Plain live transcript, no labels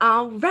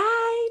All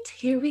right,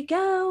 here we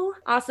go.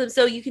 Awesome.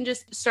 So you can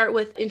just start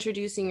with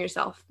introducing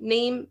yourself.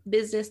 Name,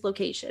 business,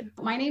 location.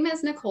 My name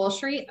is Nicole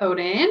Shree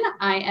Oden.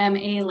 I am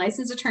a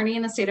licensed attorney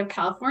in the state of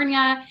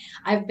California.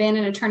 I've been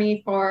an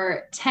attorney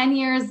for 10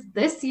 years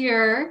this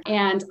year,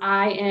 and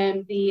I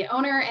am the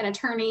owner and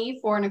attorney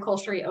for Nicole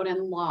Shree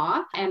Oden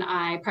Law. And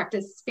I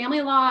practice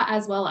family law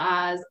as well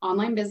as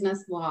online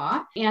business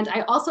law. And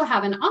I also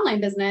have an online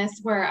business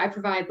where I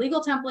provide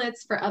legal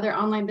templates for other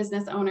online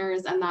business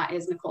owners, and that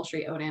is Nicole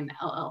Shree Oden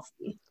LLC.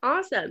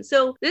 Awesome.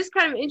 So this is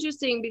kind of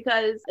interesting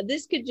because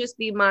this could just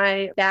be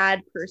my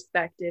bad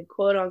perspective,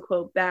 quote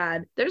unquote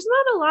bad. There's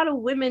not a lot of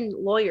women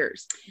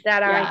lawyers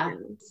that I know.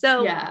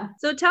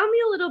 So tell me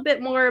a little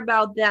bit more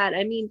about that.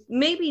 I mean,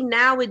 maybe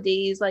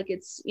nowadays, like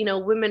it's,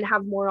 women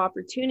have more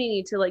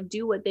opportunity to like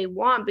do what they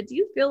want, but do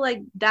you feel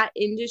like that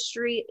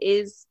industry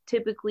is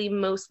typically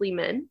mostly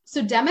men?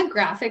 So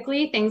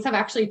demographically, things have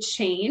actually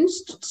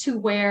changed to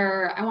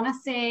where I want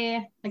to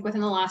say like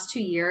within the last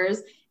 2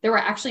 years, there were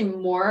actually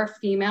more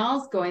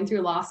females going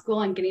through law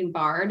school and getting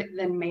barred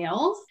than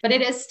males, but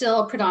it is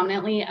still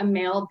predominantly a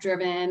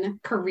male-driven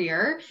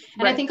career.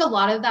 And I think a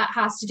lot of that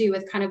has to do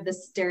with kind of the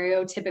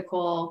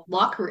stereotypical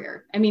law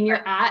career. I mean,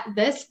 you're at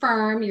this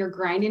firm, you're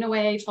grinding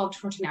away 12 to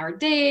 14-hour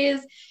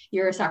days,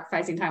 you're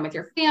sacrificing time with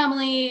your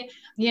family,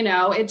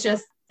 it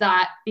just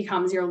that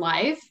becomes your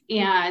life.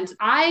 And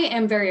I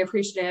am very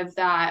appreciative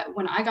that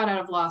when I got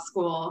out of law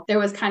school, there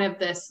was kind of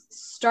this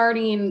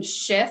starting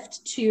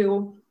shift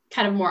to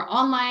kind of more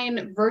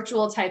online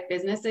virtual type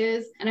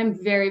businesses. And I'm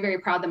very, very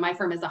proud that my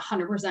firm is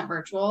 100%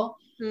 virtual.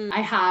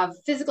 I have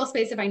physical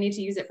space if I need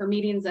to use it for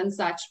meetings and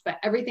such, but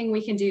everything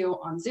we can do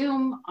on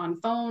Zoom, on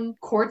phone.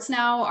 Courts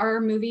now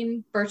are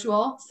moving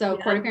virtual. So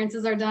court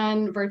appearances are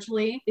done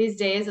virtually these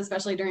days,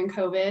 especially during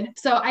COVID.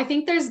 So I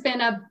think there's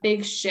been a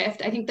big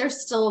shift. I think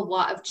there's still a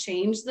lot of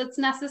change that's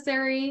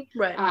necessary.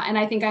 And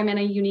I think I'm in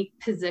a unique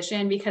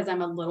position because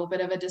I'm a little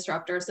bit of a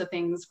disruptor. So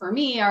things for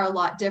me are a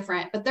lot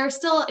different, but there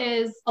still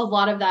is a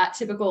lot of that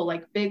typical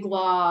like big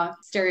law,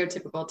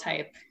 stereotypical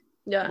type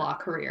law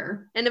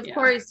career. And of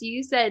course,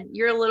 you said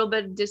you're a little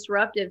bit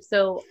disruptive.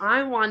 So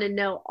I want to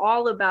know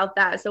all about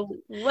that. So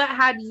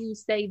how do you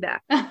say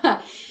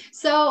that?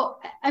 So,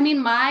 I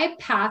mean, my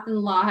path in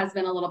law has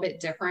been a little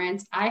bit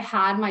different. I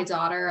had my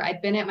daughter.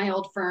 I'd been at my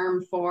old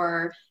firm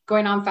for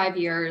going on 5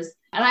 years.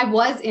 And I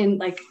was in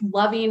like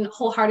loving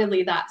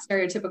wholeheartedly that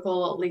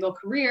stereotypical legal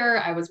career.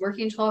 I was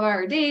working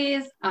 12-hour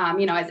days. I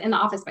was in the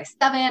office by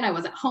 7. I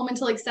was at home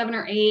until like 7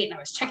 or 8. And I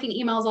was checking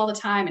emails all the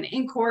time and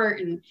in court.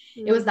 And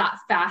it was that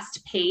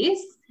fast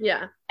pace.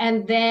 Yeah.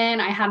 And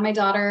then I had my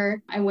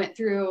daughter. I went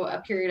through a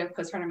period of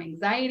postpartum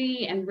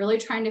anxiety and really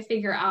trying to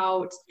figure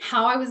out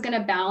how I was going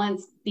to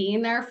balance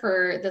being there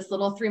for this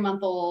little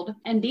 3-month-old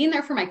and being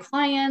there for my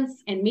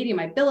clients and meeting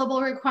my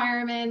billable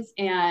requirements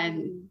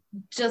and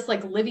just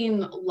like living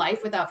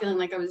life without feeling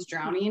like I was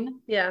drowning.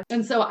 Yeah.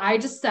 And so I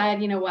just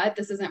said, you know what,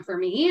 this isn't for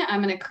me.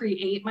 I'm going to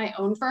create my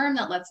own firm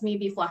that lets me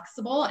be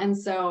flexible. And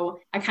so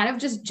I kind of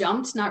just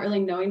jumped, not really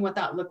knowing what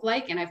that looked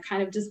like. And I've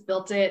kind of just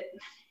built it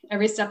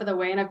every step of the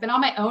way. And I've been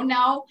on my own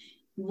now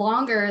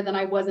longer than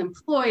I was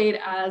employed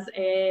as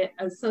an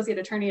associate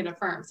attorney at a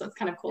firm. So it's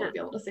kind of cool to be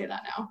able to say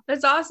that now.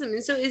 That's awesome.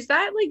 And so is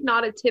that like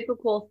not a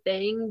typical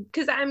thing?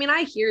 Because I mean,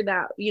 I hear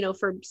that,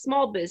 for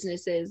small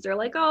businesses, they're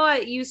like, oh, I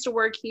used to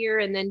work here.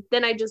 And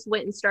then I just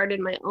went and started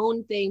my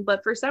own thing.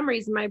 But for some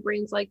reason, my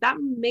brain's like, that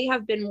may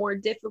have been more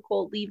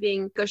difficult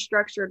leaving a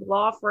structured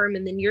law firm.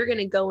 And then you're going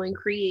to go and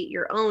create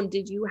your own.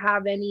 Did you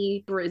have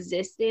any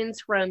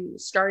resistance from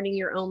starting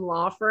your own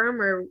law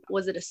firm, or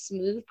was it a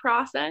smooth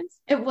process?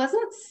 It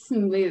wasn't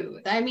smooth.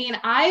 I mean,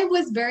 I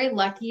was very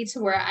lucky to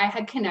where I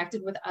had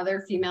connected with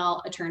other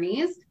female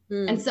attorneys.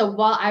 And so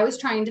while I was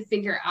trying to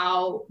figure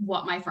out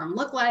what my firm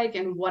looked like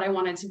and what I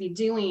wanted to be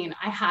doing,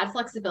 I had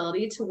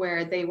flexibility to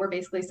where they were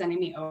basically sending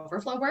me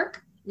overflow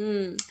work.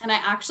 And I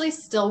actually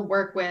still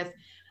work with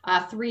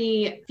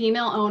 3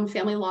 female-owned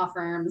family law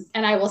firms,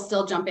 and I will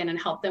still jump in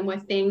and help them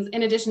with things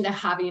in addition to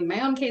having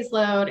my own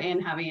caseload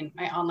and having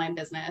my online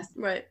business.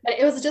 Right. But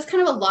it was just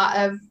kind of a lot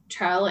of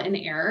trial and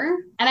error.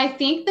 And I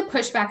think the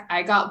pushback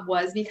I got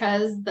was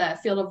because the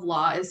field of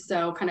law is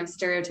so kind of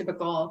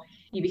stereotypical.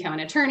 You become an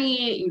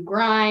attorney, you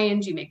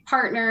grind, you make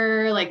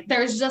partner. Like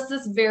there's just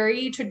this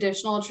very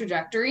traditional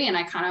trajectory. And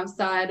I kind of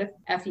said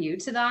F you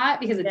to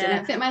that because it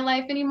didn't fit my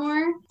life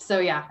anymore. So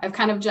yeah, I've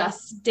kind of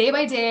just day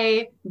by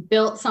day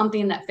built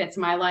something that fits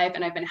my life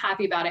and I've been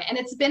happy about it. And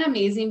it's been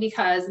amazing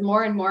because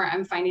more and more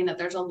I'm finding that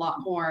there's a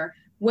lot more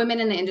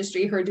women in the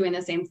industry who are doing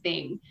the same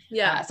thing.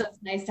 Yeah. So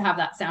it's nice to have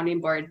that sounding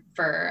board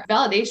for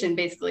validation,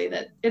 basically,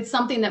 that it's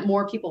something that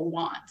more people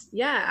want.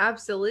 Yeah,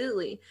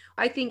 absolutely.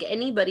 I think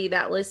anybody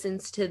that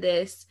listens to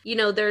this,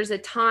 there's a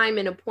time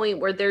and a point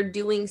where they're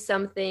doing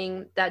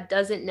something that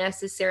doesn't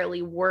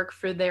necessarily work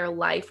for their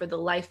life or the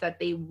life that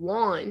they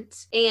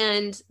want.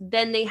 And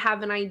then they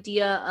have an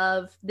idea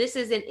of, this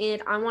isn't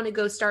it. I want to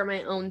go start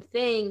my own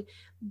thing.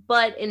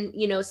 But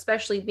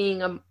especially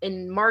being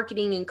in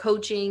marketing and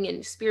coaching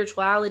and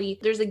spirituality,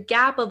 there's a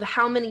gap of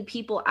how many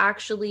people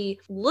actually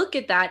look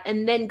at that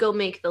and then go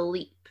make the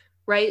leap.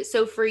 right?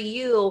 So for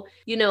you,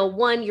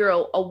 one,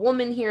 you're a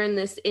woman here in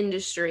this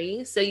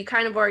industry. So you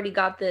kind of already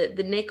got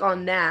the nick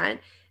on that.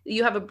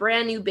 You have a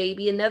brand new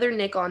baby, another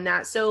nick on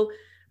that. So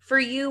for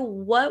you,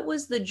 what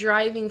was the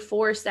driving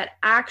force that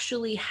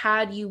actually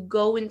had you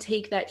go and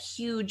take that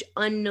huge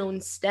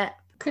unknown step?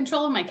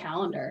 Control of my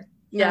calendar.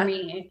 For Yeah.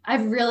 me,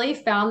 I've really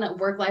found that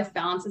work-life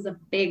balance is a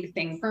big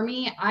thing for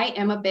me. I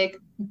am a big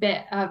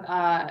bit of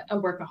a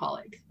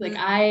workaholic. Like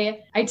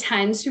I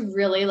tend to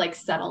really like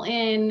settle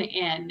in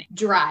and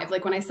drive.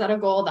 Like when I set a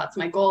goal, that's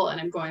my goal and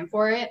I'm going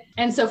for it.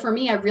 And so for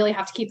me, I really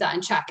have to keep that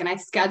in check, and I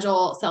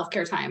schedule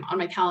self-care time on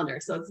my calendar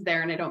so it's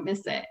there and I don't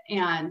miss it.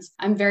 And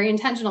I'm very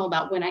intentional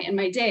about when I end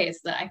my day so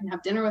that I can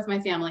have dinner with my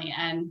family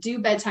and do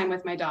bedtime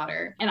with my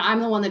daughter. And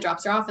I'm the one that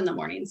drops her off in the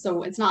morning.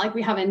 So it's not like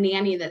we have a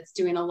nanny that's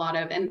doing a lot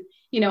of, and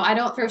I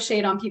don't throw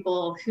shade on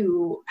people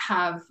who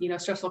have,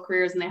 stressful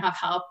careers and they have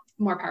help,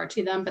 more power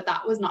to them. But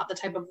that was not the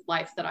type of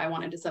life that I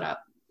wanted to set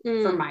up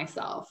for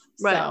myself.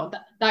 Right. So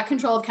that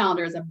control of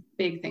calendar is a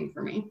big thing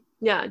for me.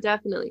 Yeah,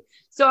 definitely.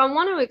 So I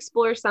want to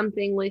explore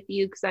something with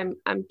you because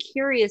I'm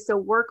curious.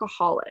 So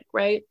workaholic,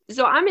 right?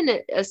 So I'm in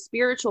a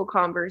spiritual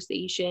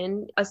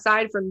conversation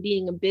aside from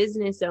being a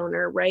business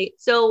owner, right?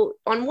 So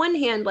on one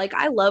hand, like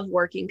I love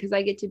working because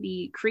I get to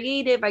be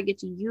creative. I get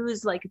to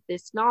use like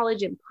this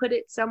knowledge and put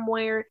it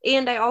somewhere.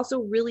 And I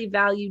also really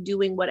value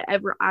doing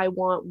whatever I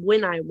want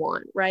when I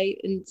want, right?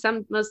 And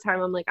most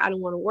time I'm like, I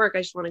don't want to work.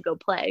 I just want to go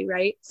play,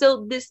 right?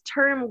 So this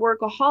term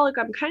workaholic,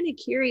 I'm kind of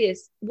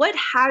curious, what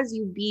has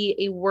you be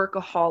a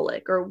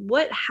workaholic, or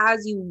what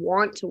has you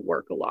want to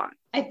work a lot?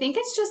 I think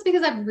it's just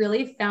because I've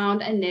really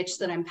found a niche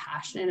that I'm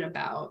passionate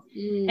about.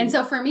 And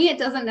so for me, it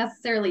doesn't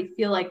necessarily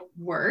feel like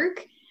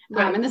work.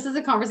 Right. And this is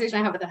a conversation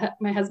I have with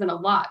my husband a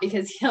lot,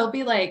 because he'll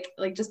be like,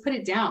 just put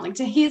it down. Like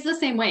he's the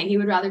same way. He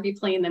would rather be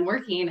playing than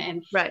working.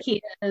 And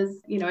he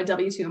is, a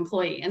W-2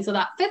 employee. And so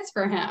that fits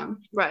for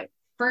him. Right.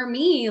 For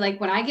me,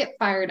 like when I get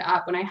fired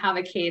up, when I have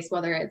a case,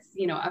 whether it's,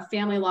 a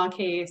family law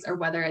case or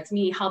whether it's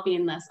me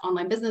helping this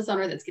online business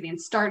owner that's getting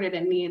started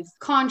and needs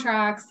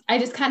contracts, I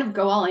just kind of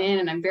go all in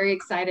and I'm very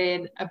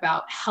excited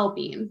about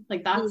helping.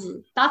 Like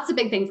that's a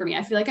big thing for me.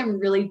 I feel like I'm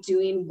really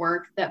doing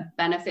work that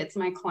benefits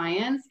my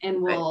clients and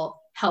will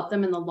help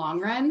them in the long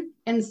run.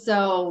 And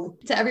so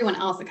to everyone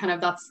else,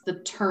 that's the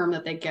term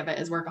that they give it,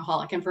 is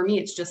workaholic. And for me,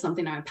 it's just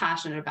something I'm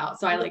passionate about.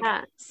 So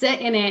I sit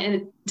in it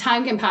and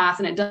time can pass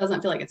and it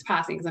doesn't feel like it's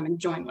passing because I'm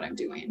enjoying what I'm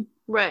doing.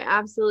 Right.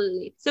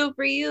 Absolutely. So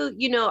for you,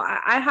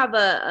 I have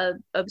a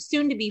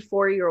soon to be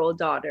 4-year-old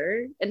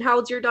daughter. And how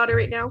old's your daughter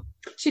right now?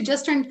 She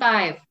just turned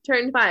 5.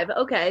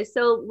 Okay.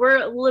 So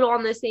we're a little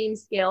on the same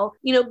scale,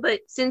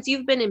 but since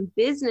you've been in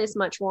business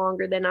much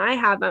longer than I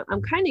have,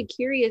 I'm kind of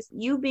curious,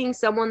 you being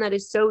someone that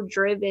is so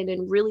driven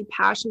and really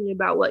passionate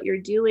about what you're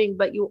doing,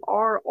 but you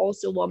are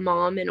also a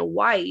mom and a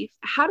wife.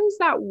 How does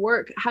that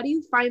work? How do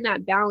you find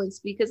that balance?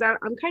 Because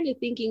I'm kind of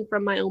thinking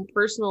from my own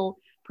personal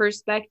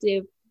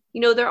perspective.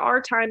 There are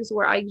times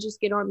where I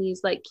just get on these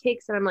like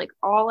kicks and I'm like,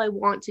 all I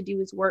want to do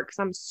is work because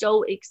I'm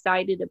so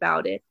excited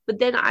about it. But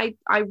then I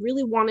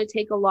really want to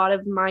take a lot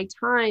of my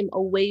time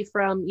away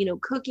from,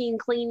 cooking,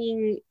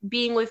 cleaning,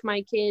 being with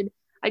my kid.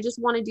 I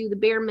just want to do the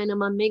bare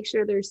minimum, make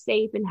sure they're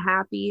safe and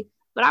happy.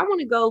 But I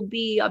want to go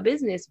be a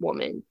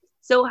businesswoman.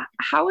 So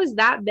how has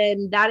that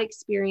been, that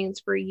experience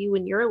for you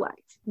in your life?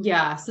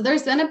 Yeah. So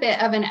there's been a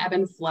bit of an ebb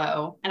and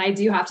flow, and I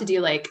do have to do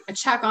like a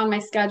check on my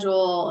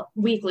schedule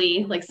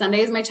weekly. Like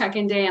Sunday is my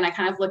check-in day, and I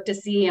kind of look to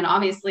see, and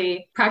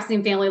obviously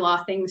practicing family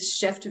law, things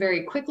shift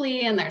very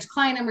quickly and there's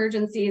client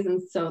emergencies.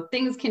 And so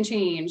things can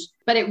change,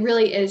 but it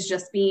really is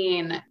just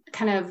being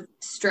kind of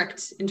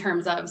strict in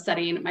terms of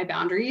setting my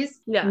boundaries,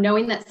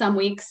 knowing that some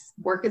weeks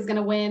work is going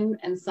to win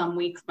and some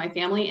weeks my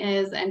family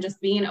is, and just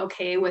being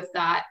okay with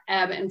that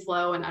ebb and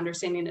flow and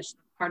understanding it's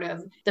part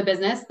of the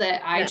business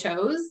that I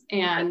chose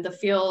and the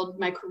field,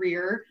 my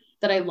career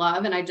that I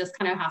love. And I just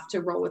kind of have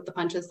to roll with the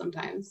punches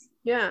sometimes.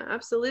 Yeah,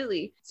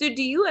 absolutely. So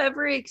do you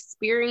ever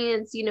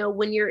experience,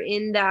 when you're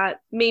in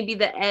that, maybe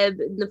the ebb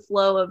and the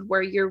flow of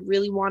where you're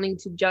really wanting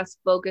to just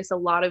focus a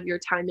lot of your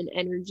time and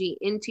energy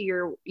into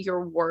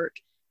your work?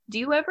 Do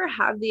you ever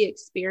have the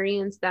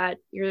experience that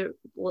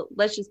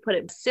let's just put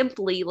it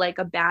simply, like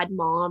a bad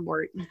mom,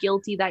 or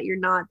guilty that you're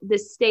not the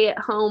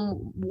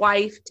stay-at-home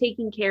wife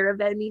taking care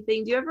of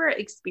anything? Do you ever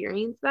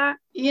experience that?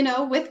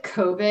 With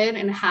COVID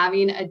and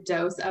having a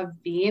dose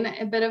of being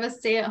a bit of a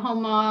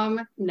stay-at-home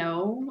mom,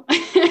 no,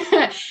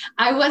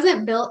 I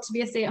wasn't built to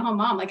be a stay-at-home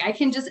mom. Like I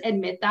can just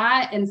admit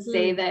that and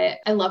say that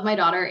I love my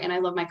daughter and I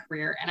love my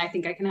career. And I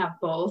think I can have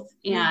both,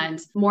 and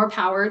more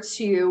power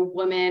to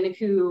women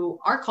who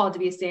are called to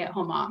be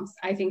stay-at-home moms.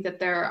 I think that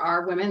there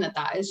are women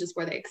that is just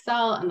where they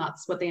excel and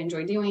that's what they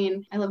enjoy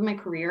doing. I love my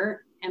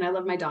career and I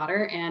love my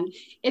daughter, and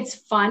it's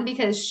fun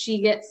because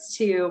she gets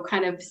to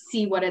kind of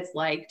see what it's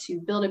like to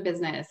build a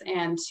business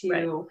and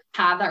to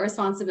have that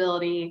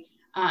responsibility.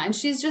 And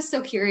she's just so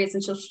curious,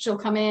 and she'll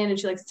come in and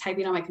she likes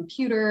typing on my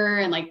computer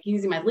and like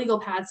using my legal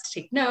pads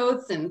to take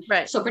notes, and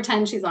she'll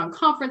pretend she's on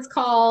conference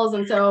calls.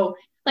 And so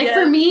Like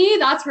for me,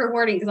 that's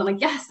rewarding because I'm like,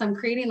 yes, I'm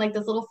creating like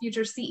this little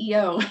future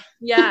CEO.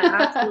 Yeah,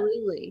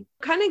 absolutely.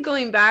 Kind of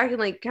going back and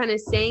like kind of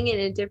saying it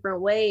in a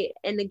different way.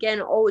 And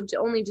again,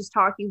 only just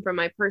talking from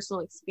my personal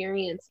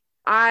experience.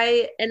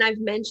 I've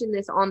mentioned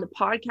this on the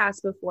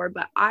podcast before,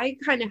 but I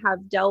kind of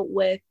have dealt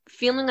with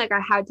feeling like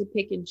I had to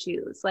pick and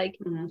choose. Like,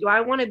 do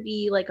I want to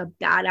be like a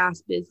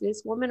badass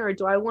businesswoman or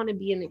do I want to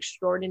be an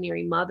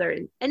extraordinary mother?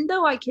 And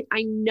though I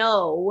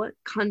know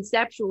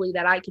conceptually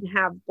that I can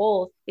have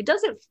both, it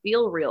doesn't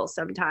feel real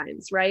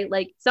sometimes, right?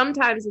 Like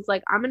sometimes it's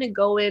like, I'm going to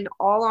go in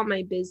all on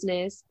my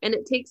business and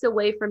it takes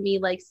away from me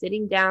like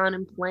sitting down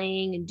and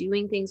playing and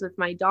doing things with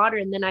my daughter.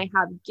 And then I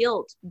have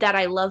guilt that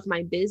I love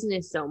my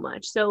business so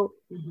much. So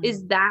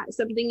is that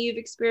something you've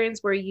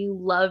experienced where you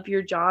love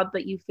your job,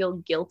 but you feel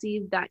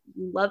guilty that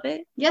you love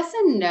it? Yes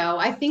and no.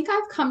 I think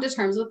I've come to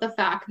terms with the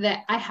fact that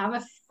I have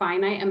a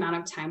finite amount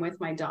of time with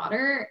my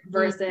daughter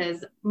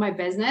versus my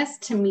business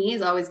to me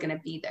is always going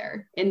to be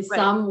there in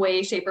some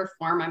way, shape, or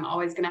form. I'm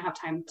always going to have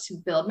time to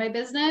build my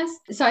business.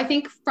 So I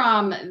think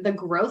from the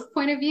growth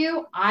point of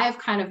view, I've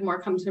kind of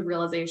more come to the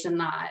realization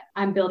that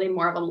I'm building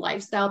more of a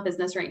lifestyle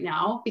business right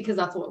now because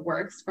that's what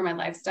works for my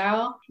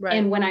lifestyle. Right.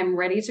 And when I'm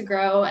ready to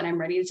grow and I'm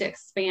ready to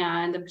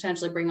expand and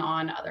potentially bring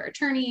on other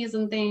attorneys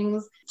and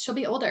things, she'll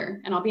be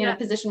older and I'll be in a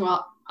position where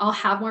I'll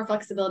have more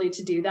flexibility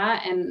to do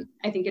that. And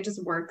I think it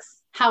just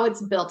works how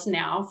it's built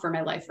now for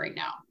my life right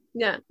now.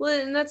 Yeah. Well,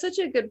 and that's such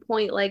a good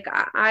point. Like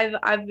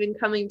I've been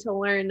coming to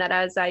learn that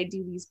as I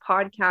do these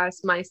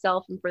podcasts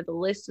myself and for the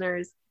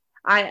listeners,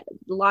 a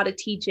lot of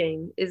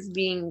teaching is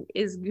being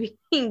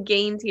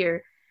gained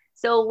here.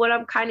 So what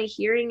I'm kind of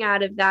hearing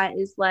out of that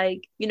is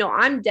like,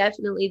 I'm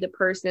definitely the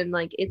person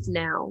like it's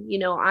now,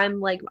 I'm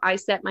like, I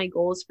set my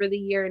goals for the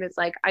year and it's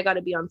like, I got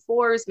to be on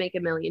fours, make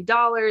 $1 million,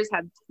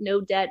 have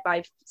no debt,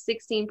 buy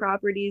 16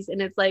 properties. And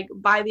it's like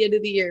by the end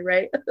of the year.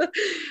 Right.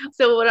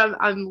 So what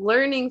I'm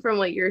learning from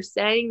what you're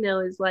saying though,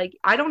 is like,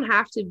 I don't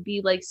have to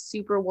be like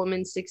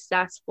superwoman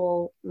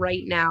successful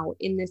right now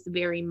in this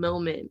very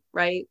moment.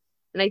 Right.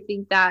 And I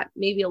think that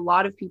maybe a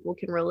lot of people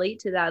can relate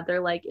to that. They're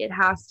like, it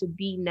has to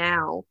be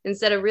now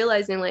instead of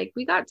realizing like,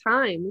 we got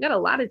time. We got a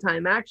lot of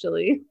time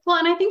actually. Well,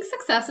 and I think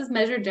success is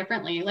measured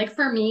differently. Like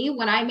for me,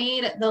 when I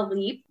made the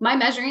leap, my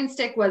measuring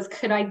stick was,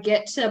 could I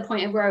get to a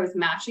point where I was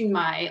matching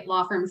my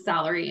law firm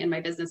salary in my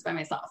business by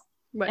myself?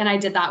 Right. And I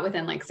did that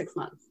within like 6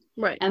 months.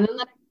 Right. And then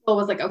the goal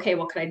was like, okay,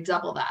 well, could I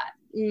double that?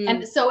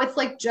 And so it's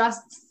like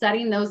just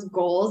setting those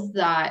goals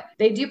that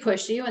they do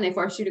push you and they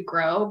force you to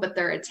grow, but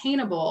they're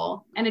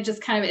attainable. And it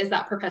just kind of is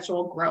that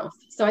perpetual growth.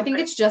 So I think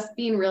it's just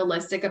being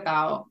realistic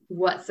about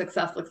what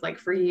success looks like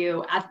for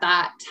you at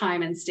that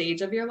time and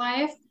stage of your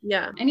life.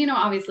 Yeah. And,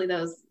 obviously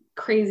those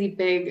crazy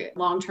big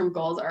long-term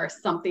goals are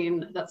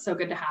something that's so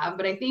good to have.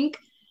 But I think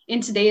in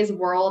today's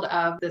world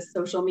of the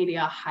social media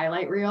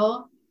highlight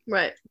reel,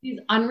 right, these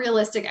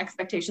unrealistic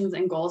expectations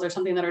and goals are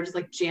something that are just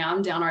like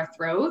jammed down our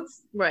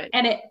throats. Right.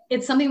 And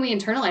it's something we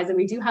internalize, and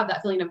we do have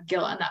that feeling of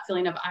guilt and that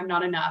feeling of I'm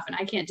not enough and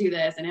I can't do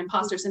this, and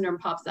imposter syndrome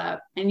pops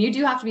up. And you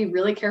do have to be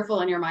really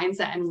careful in your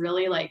mindset and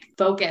really like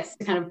focus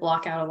to kind of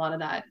block out a lot of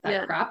that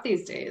crap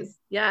these days.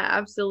 Yeah,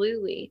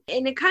 absolutely.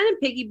 And it kind of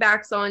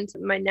piggybacks on to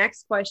my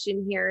next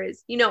question here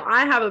is,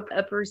 I have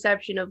a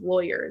perception of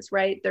lawyers,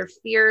 right? They're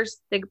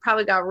fierce. They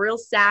probably got real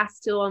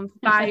sass to them,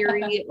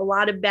 fiery, a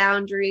lot of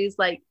boundaries,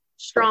 like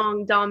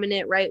strong,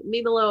 dominant, right?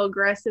 Maybe a little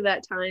aggressive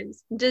at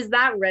times. Does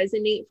that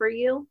resonate for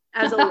you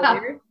as a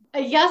lawyer?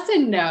 Yes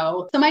and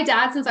no. So my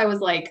dad, since I was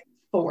like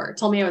 4,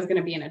 told me I was going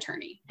to be an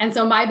attorney. And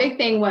so my big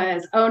thing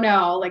was, oh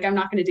no, like I'm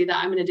not going to do that.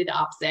 I'm going to do the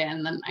opposite.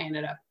 And then I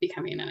ended up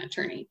becoming an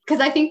attorney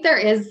because I think there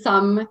is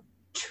some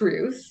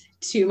truth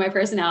to my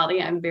personality.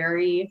 I'm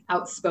very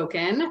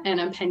outspoken and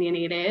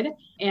opinionated,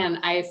 and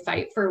I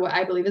fight for what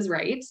I believe is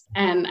right.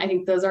 And I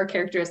think those are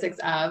characteristics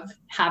of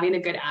having a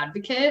good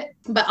advocate.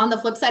 But on the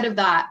flip side of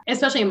that,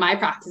 especially in my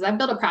practice, I've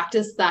built a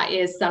practice that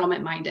is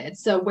settlement minded.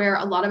 So where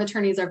a lot of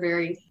attorneys are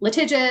very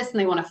litigious and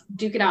they want to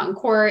duke it out in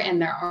court,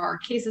 and there are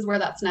cases where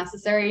that's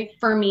necessary.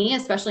 For me,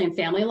 especially in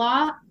family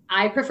law,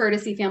 I prefer to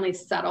see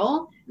families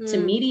settle, to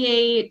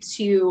mediate,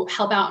 to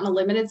help out in a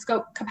limited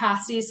scope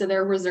capacity. So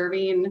they're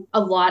reserving a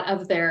lot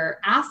of their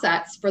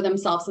assets for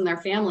themselves and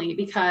their family,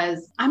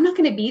 because I'm not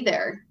going to be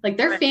there. Like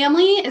their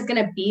family is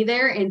going to be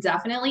there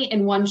indefinitely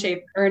in one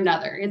shape or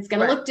another. It's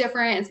going to look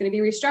different. It's going to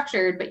be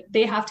restructured, but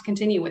they have to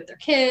continue with their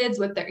kids,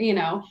 with their,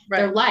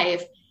 their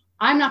life.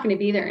 I'm not going to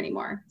be there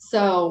anymore.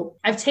 So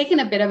I've taken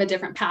a bit of a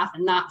different path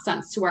in that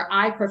sense, to where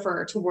I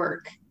prefer to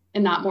work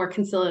in that more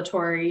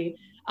conciliatory,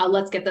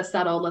 let's get this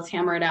settled, let's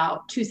hammer it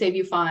out to save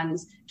you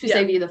funds, to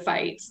save you the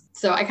fight.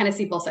 So I kind of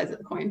see both sides of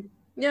the coin.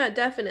 Yeah,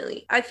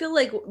 definitely. I feel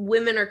like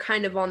women are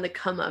kind of on the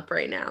come up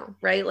right now,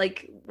 right?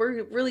 Like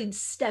we're really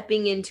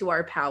stepping into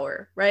our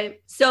power, right?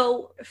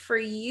 So for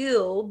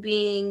you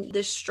being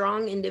the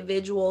strong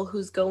individual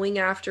who's going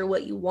after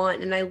what you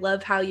want, and I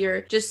love how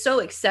you're just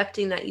so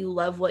accepting that you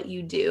love what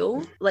you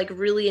do, like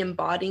really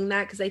embodying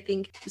that. Cause I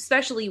think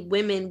especially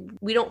women,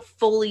 we don't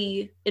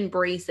fully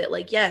embrace it.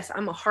 Like, yes,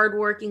 I'm a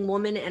hardworking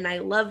woman and I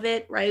love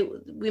it, right?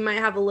 We might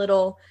have a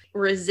little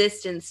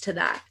resistance to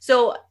that.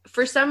 So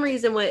for some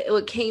reason,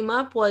 what came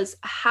up was,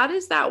 how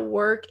does that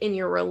work in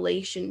your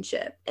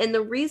relationship? And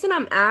the reason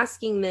I'm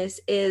asking this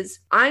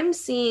is I'm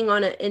seeing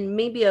in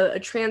maybe a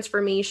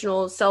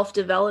transformational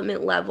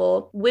self-development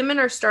level, women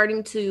are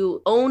starting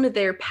to own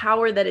their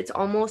power, that it's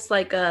almost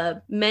like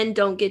men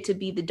don't get to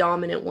be the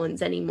dominant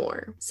ones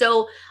anymore.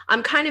 So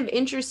I'm kind of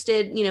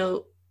interested,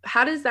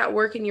 how does that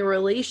work in your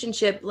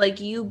relationship? Like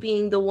you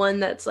being the one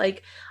that's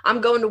like, I'm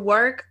going to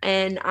work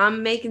and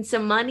I'm making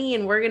some money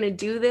and we're going to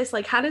do this.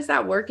 Like, how does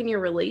that work in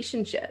your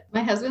relationship?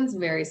 My husband's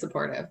very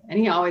supportive and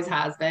he always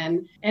has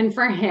been. And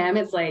for him,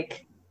 it's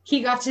like,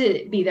 he got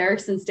to be there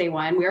since day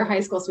one. We were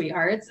high school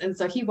sweethearts. And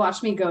so he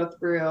watched me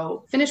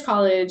finish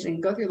college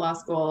and go through law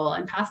school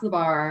and pass the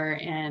bar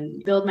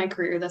and build my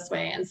career this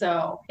way. And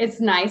so it's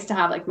nice to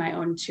have like my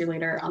own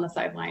cheerleader on the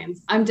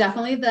sidelines. I'm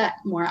definitely the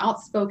more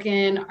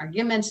outspoken,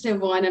 argumentative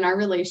one in our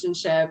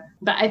relationship.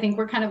 But I think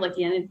we're kind of like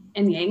yin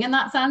and yang in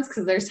that sense,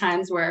 because there's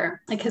times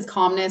where like his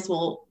calmness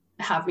will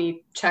have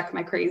me check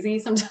my crazy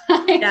sometimes.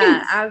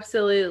 Yeah,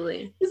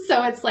 absolutely.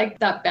 So it's like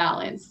that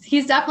balance.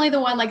 He's definitely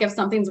the one, like if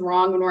something's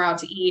wrong when we're out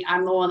to eat,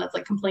 I'm the one that's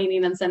like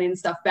complaining and sending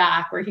stuff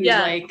back, where he's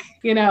like,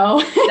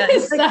 like,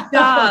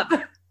 stop.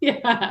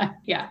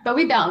 Yeah. But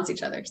we balance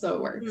each other, so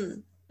it works.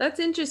 That's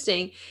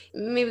interesting.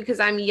 Maybe because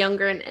I'm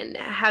younger and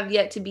have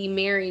yet to be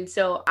married.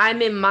 So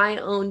I'm in my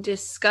own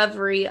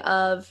discovery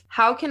of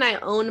how can I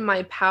own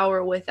my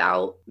power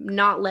without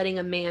not letting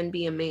a man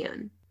be a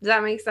man. Does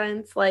that make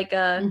sense? Like,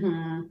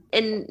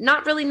 and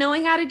not really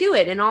knowing how to do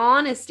it, in all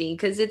honesty,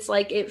 because it's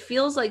like, it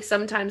feels like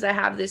sometimes I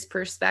have this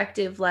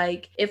perspective,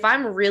 like if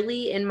I'm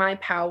really in my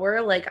power,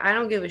 like I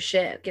don't give a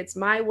shit. It's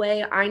my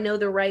way. I know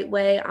the right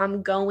way.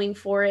 I'm going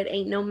for it.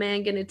 Ain't no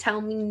man gonna tell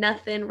me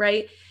nothing,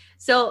 right?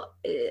 So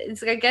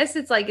I guess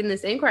it's like in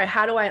this inquiry,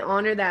 how do I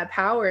honor that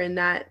power and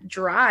that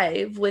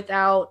drive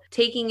without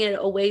taking it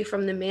away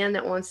from the man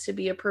that wants to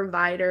be a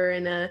provider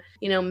and a,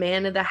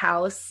 man of the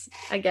house,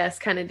 I guess,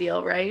 kind of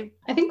deal, right?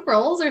 I think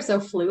roles are so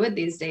fluid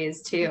these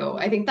days too.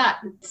 I think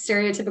that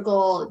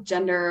stereotypical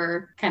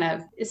gender kind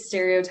of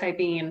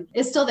stereotyping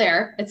is still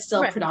there. It's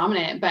still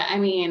predominant. But I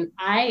mean,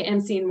 I am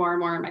seeing more and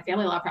more in my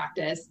family law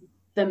practice,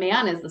 the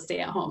man is the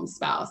stay-at-home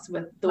spouse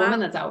with the woman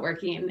that's out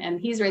working, and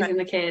he's raising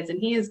the kids and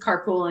he's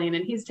carpooling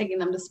and he's taking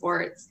them to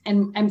sports.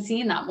 And I'm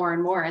seeing that more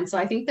and more. And so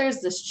I think there's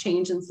this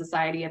change in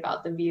society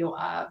about the view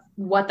of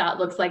what that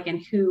looks like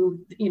and who,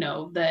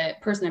 the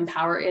person in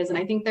power is. And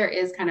I think there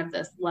is kind of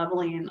this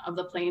leveling of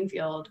the playing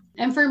field.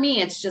 And for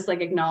me, it's just like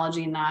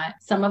acknowledging that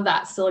some of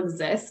that still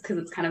exists because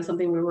it's kind of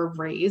something we were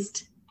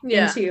raised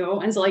into.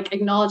 And so like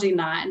acknowledging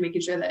that and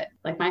making sure that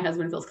like my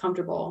husband feels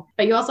comfortable,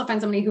 but you also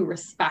find somebody who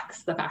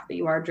respects the fact that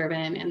you are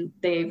driven and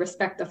they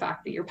respect the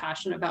fact that you're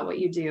passionate about what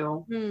you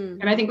do.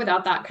 And I think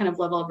without that kind of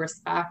level of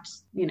respect,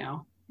 there's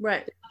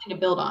nothing to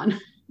build on.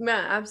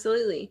 Yeah,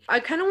 absolutely. I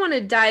kind of want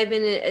to dive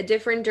in a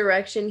different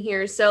direction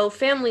here. So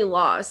family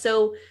law.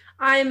 So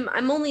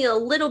I'm only a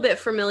little bit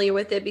familiar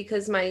with it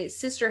because my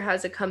sister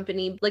has a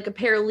company, like a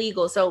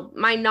paralegal. So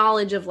my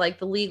knowledge of like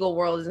the legal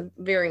world is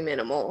very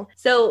minimal.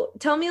 So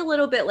tell me a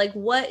little bit, like,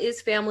 what is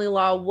family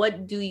law?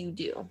 What do you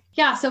do?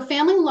 Yeah, so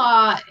family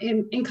law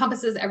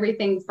encompasses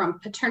everything from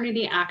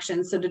paternity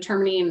actions, so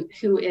determining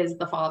who is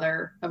the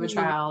father of a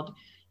child,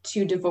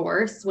 to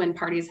divorce when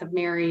parties have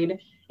married.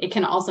 It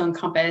can also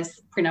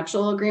encompass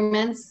prenuptial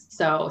agreements,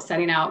 so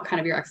setting out kind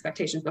of your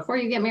expectations before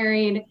you get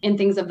married and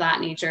things of that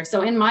nature.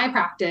 So in my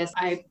practice,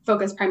 I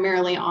focus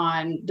primarily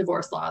on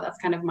divorce law. That's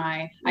kind of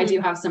I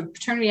do have some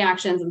paternity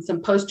actions and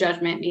some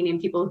post-judgment, meaning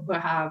people who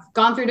have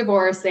gone through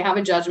divorce, they have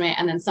a judgment,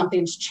 and then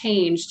something's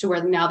changed to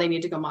where now they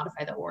need to go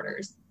modify the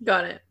orders.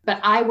 Got it. But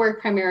I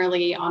work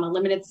primarily on a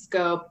limited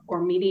scope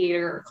or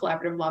mediator or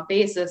collaborative law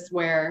basis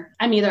where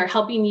I'm either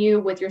helping you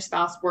with your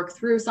spouse work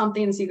through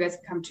something so you guys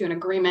can come to an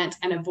agreement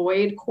and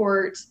avoid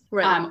court,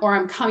 or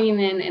I'm coming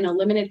in a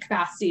limited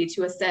capacity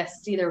to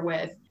assist either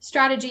with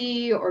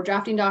strategy or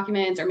drafting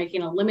documents or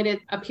making a limited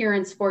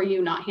appearance for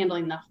you, not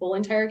handling the whole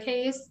entire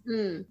case.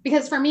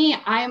 Because for me,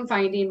 I am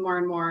finding more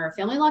and more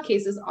family law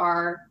cases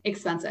are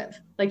expensive.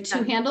 Like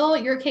to handle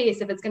your case,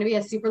 if it's going to be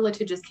a super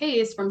litigious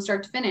case from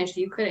start to finish,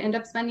 you could end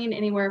up spending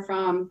anywhere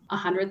from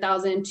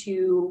 $100,000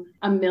 to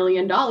 $1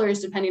 million,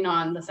 depending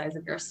on the size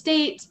of your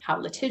estate, how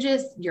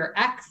litigious your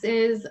ex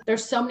is.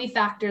 There's so many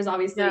factors,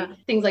 obviously.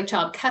 Things like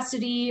child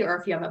custody, or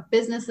if you have a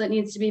business that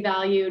needs to be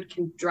valued,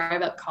 can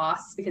drive up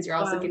costs because you're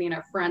also getting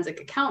a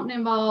forensic accountant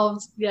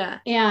involved.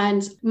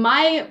 And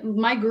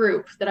my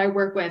group that I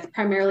work with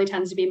primarily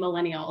tends to be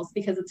millennials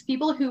because it's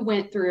people who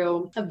went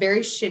through a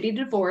very shitty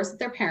divorce with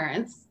their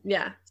parents.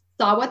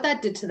 Saw what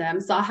that did to them,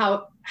 saw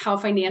how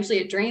financially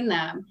it drained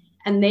them,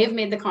 and they've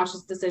made the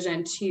conscious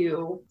decision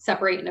to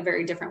separate in a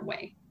very different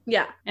way.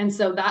 Yeah. And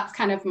so that's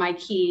kind of my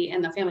key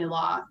in the family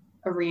law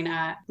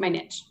arena, my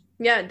niche.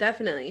 Yeah,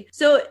 definitely.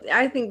 So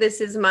I think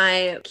this is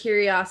my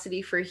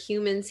curiosity for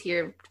humans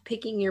here,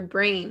 picking your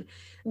brain.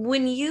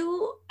 When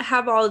you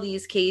have all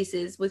these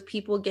cases with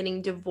people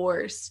getting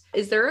divorced,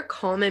 is there a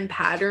common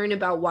pattern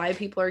about why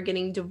people are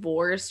getting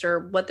divorced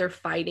or what they're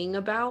fighting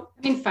about?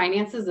 I mean,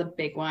 finance is a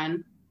big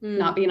one.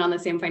 Not being on the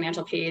same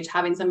financial page,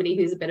 having somebody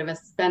who's a bit of a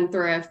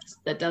spendthrift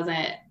that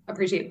doesn't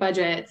appreciate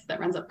budgets, that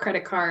runs up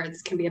credit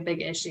cards can be a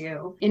big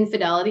issue.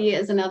 Infidelity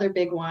is another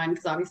big one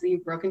because obviously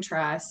you've broken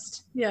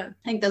trust. Yeah.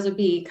 I think those would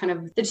be kind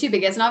of the two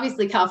biggest. And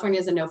obviously California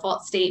is a no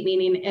fault state,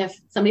 meaning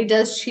if somebody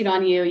does cheat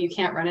on you, you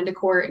can't run into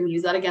court and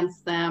use that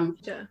against them.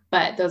 Yeah.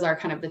 But those are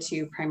kind of the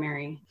two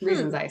primary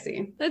reasons I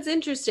see. That's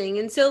interesting.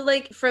 And so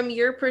like from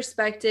your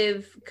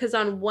perspective, because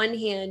on one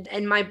hand,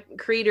 and my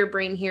creator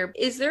brain here,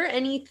 is there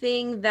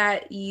anything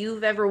that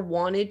you've ever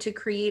wanted to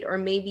create, or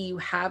maybe you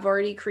have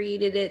already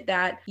created it,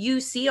 that you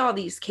see all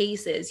these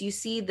cases, you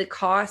see the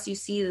cost, you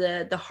see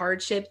the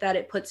hardship that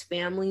it puts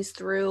families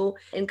through,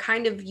 and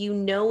kind of you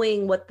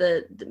knowing what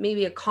the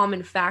maybe a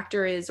common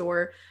factor is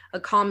or a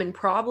common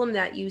problem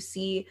that you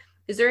see?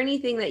 Is there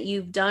anything that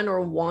you've done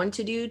or want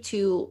to do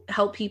to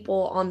help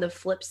people on the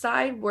flip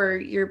side where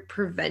you're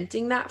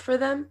preventing that for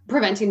them?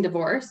 Preventing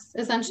divorce,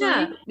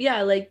 essentially.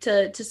 Yeah, like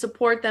to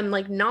support them,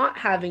 like not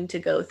having to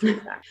go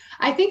through that.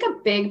 I think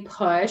a big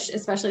push,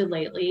 especially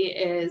lately,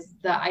 is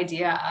the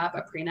idea of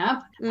a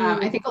prenup.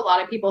 I think a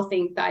lot of people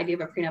think the idea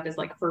of a prenup is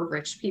like for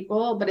rich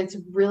people, but it's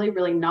really,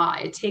 really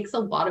not. It takes a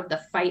lot of the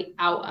fight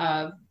out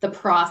of the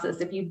process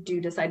if you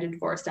do decide to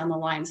divorce down the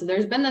line. So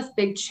there's been this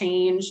big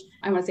change,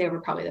 I want to say over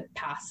probably the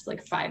past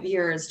like 5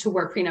 years, to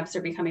where prenups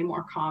are becoming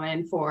more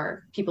common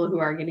for people who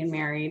are getting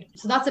married.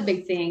 So that's a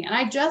big thing. And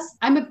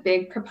I'm a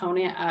big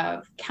proponent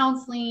of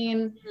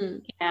counseling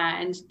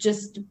and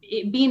just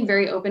being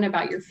very open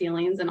about your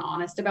feelings and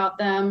honest about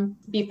them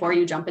before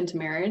you jump into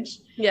marriage.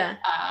 Yeah.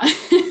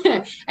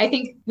 I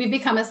think we've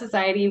become a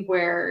society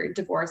where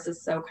divorce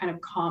is so kind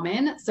of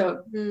common.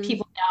 So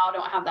people now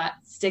don't have that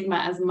stigma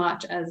as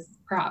much as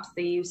perhaps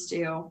they used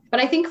to. But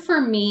I think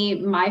for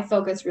me, my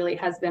focus really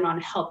has been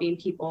on helping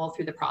people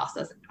through the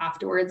process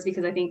afterwards,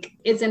 because I think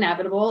it's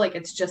inevitable. Like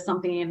it's just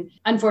something,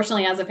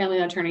 unfortunately, as a family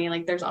attorney,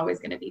 like there's always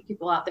going to be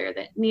people out there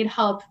that need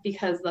help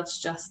because that's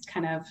just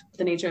kind of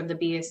the nature of the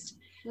beast.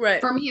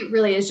 Right. For me, it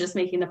really is just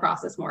making the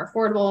process more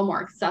affordable,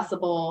 more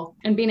accessible,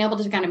 and being able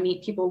to kind of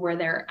meet people where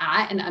they're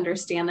at and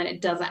understand that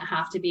it doesn't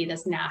have to be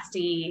this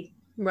nasty,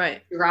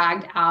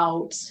 dragged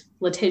out,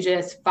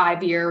 litigious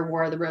 5-year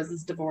War of the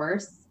Roses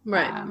divorce.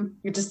 Right.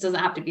 It just doesn't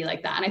have to be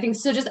like that. And I think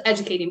so just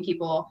educating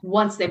people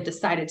once they've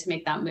decided to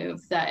make that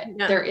move that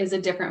there is a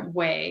different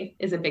way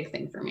is a big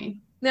thing for me.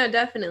 No,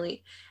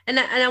 definitely. And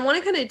I want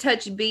to kind of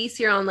touch base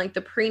here on like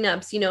the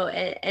prenups,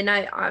 and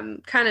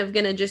I'm kind of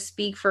going to just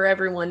speak for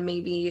everyone,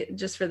 maybe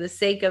just for the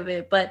sake of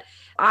it. But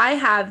I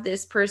have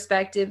this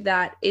perspective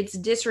that it's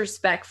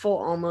disrespectful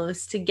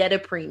almost to get a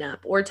prenup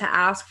or to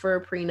ask for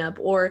a prenup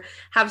or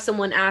have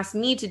someone ask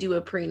me to do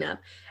a prenup.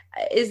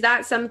 Is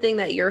that something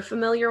that you're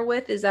familiar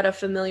with? Is that a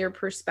familiar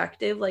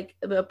perspective? Like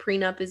a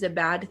prenup is a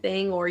bad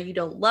thing, or you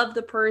don't love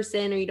the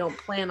person, or you don't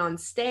plan on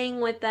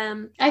staying with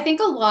them? I think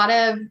a lot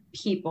of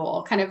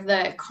people, kind of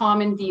the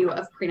common view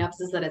of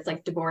prenups is that it's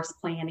like divorce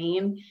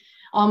planning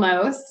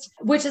almost,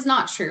 which is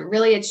not true.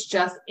 Really, it's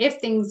just if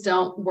things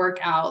don't work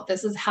out,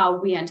 this is how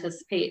we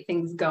anticipate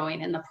things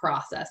going in the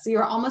process. So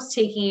you're almost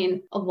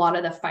taking a lot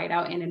of the fight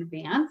out in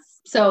advance.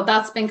 So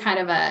that's been kind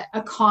of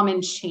a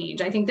common change.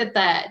 I think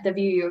that the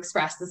view you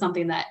expressed is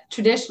something that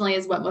traditionally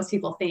is what most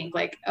people think,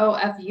 like, oh,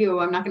 F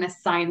you, I'm not going to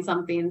sign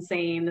something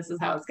saying this is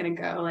how it's going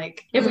to go.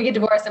 Like, if we get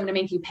divorced, I'm going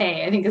to make you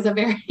pay, I think is a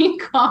very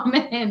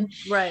common,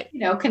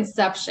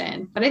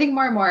 conception. But I think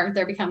more and more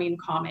they're becoming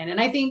common.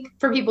 And I think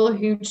for people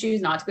who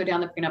choose not to go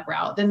down the prenup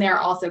route, then they're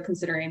also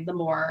considering the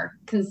more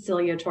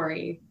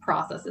conciliatory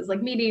processes,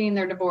 like mediating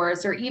their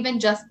divorce, or even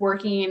just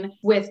working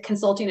with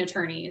consulting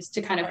attorneys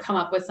to kind of come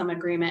up with some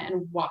agreement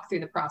and walk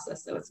through the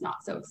process so it's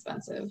not so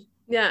expensive.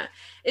 Yeah.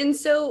 And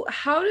so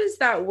how does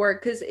that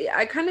work? Because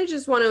I kind of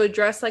just want to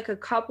address like a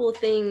couple of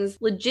things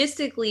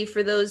logistically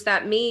for those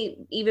that may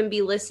even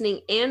be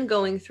listening and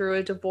going through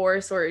a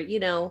divorce, or,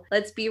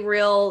 let's be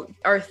real,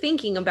 are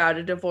thinking about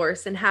a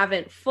divorce and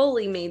haven't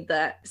fully made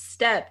that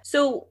step.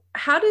 So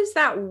how does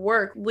that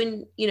work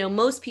when,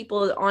 most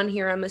people on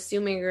here, I'm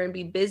assuming, are going to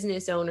be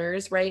business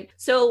owners, right?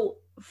 So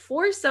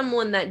for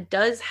someone that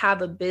does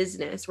have a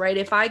business, right?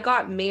 If I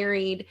got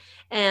married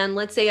and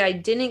let's say I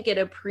didn't get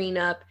a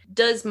prenup,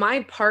 does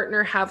my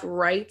partner have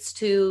rights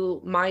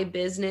to my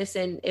business?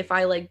 And if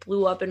I like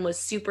blew up and was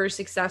super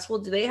successful,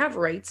 do they have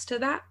rights to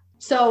that?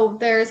 So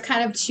there's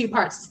kind of two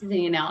parts to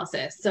the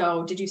analysis.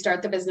 So did you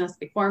start the business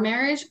before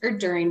marriage or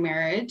during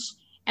marriage?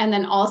 And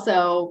then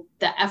also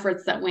the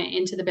efforts that went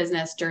into the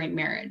business during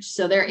marriage.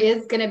 So there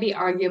is going to be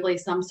arguably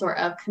some sort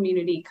of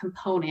community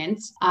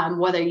component,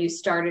 whether you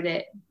started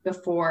it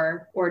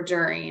before or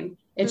during.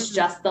 It's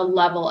just the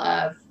level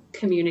of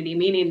community,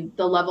 meaning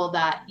the level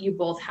that you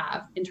both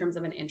have in terms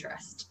of an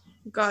interest.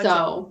 Gotcha.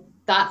 So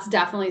that's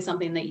definitely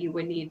something that you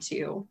would need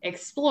to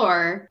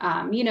explore.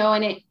 And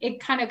it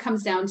kind of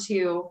comes down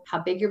to how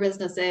big your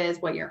business is,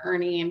 what you're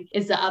earning.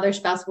 Is the other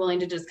spouse willing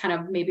to just kind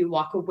of maybe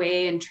walk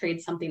away and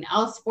trade something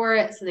else for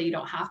it so that you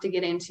don't have to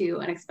get into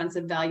an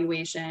expensive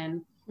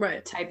valuation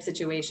Right. type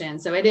situation?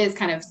 So it is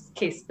kind of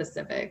case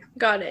specific.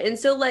 Got it. And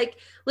so like,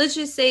 let's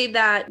just say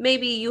that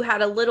maybe you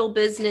had a little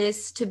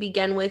business to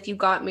begin with, you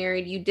got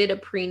married, you did a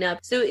prenup.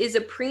 So is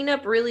a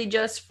prenup really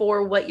just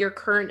for what your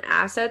current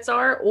assets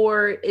are,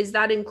 or is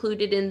that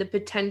included in the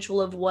potential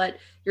of what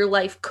your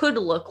life could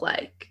look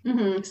like?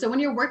 Mm-hmm. So when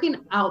you're working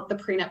out the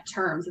prenup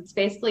terms, it's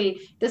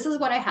basically, this is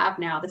what I have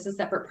now. This is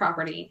separate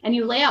property. And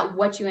you lay out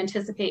what you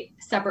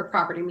anticipate separate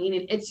property,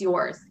 meaning it's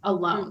yours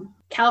alone.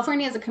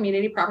 California is a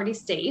community property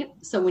state.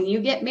 So when you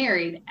get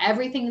married,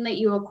 everything that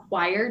you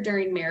acquire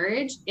during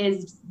marriage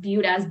is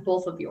viewed as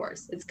both of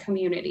yours. It's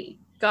community.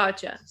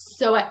 Gotcha.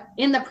 So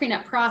in the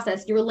prenup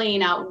process, you're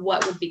laying out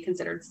what would be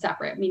considered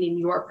separate, meaning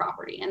your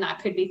property. And that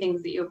could be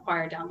things that you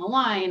acquire down the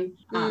line.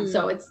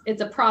 So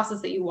it's a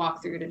process that you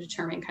walk through to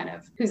determine kind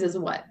of whose is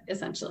what,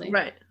 essentially.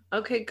 Right.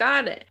 Okay,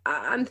 got it.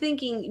 I'm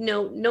thinking,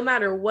 no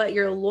matter what,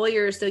 you're a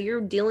lawyer, so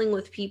you're dealing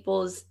with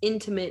people's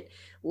intimate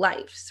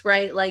lives,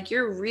 right? Like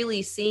you're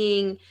really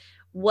seeing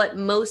what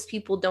most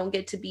people don't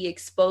get to be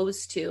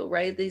exposed to,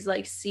 right? These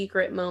like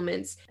secret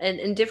moments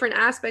and different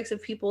aspects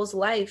of people's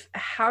life.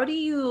 How do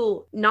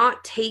you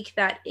not take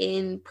that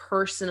in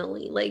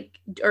personally? Like,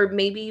 or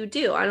maybe you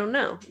do, I don't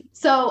know.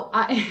 So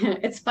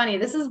it's funny.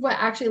 This is what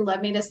actually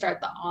led me to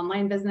start the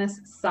online business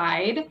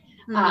side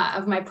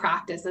of my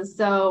practice. And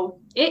so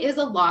it is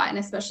a lot. And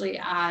especially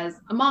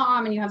as a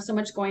mom and you have so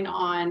much going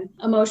on,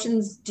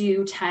 emotions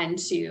do tend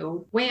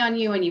to weigh on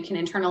you and you can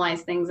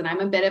internalize things. And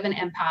I'm a bit of an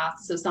empath.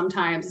 So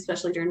sometimes,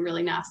 especially during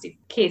really nasty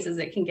cases,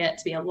 it can get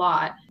to be a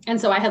lot. And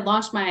so I had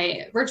launched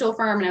my virtual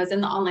firm and I was in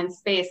the online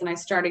space and I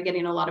started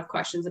getting a lot of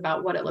questions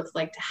about what it looks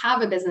like to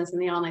have a business in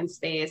the online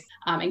space.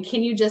 And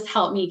can you just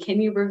help me? Can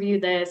you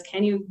review this?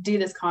 Can you do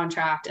this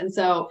contract? And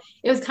so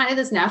it was kind of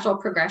this natural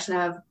progression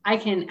of I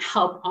can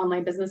help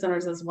online business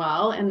owners as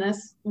well in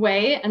this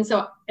way. And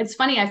so it's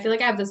funny. I feel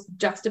like I have this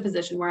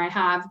juxtaposition where I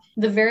have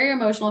the very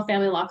emotional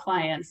family law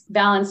clients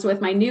balanced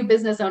with my new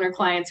business owner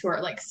clients who are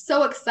like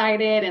so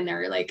excited and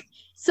they're like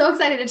so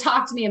excited to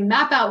talk to me and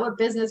map out what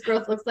business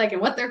growth looks like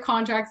and what their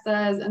contract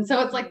says. And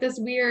so it's like this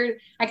weird,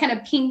 I kind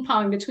of ping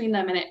pong between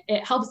them and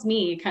it helps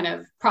me kind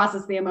of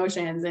process the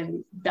emotions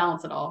and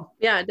balance it all.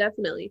 Yeah,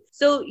 definitely.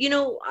 So,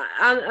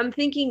 I'm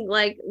thinking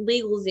like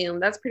LegalZoom,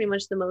 that's pretty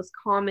much the most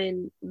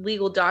common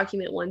legal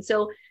document one.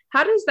 So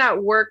how does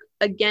that work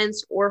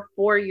against or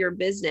for your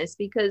business?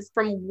 Because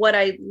from what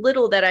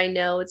little that I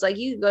know, it's like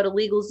you can go to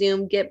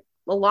LegalZoom, get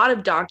a lot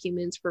of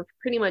documents for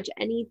pretty much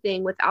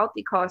anything without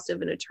the cost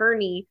of an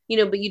attorney,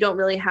 but you don't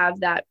really have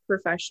that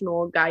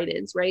professional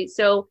guidance, right?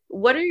 So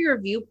what are your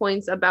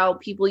viewpoints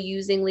about people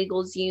using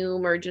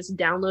LegalZoom or just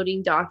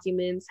downloading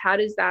documents? How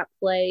does that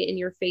play in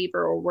your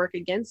favor or work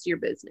against your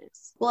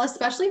business? Well,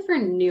 especially for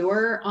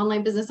newer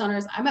online business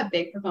owners, I'm a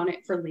big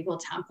proponent for legal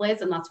templates.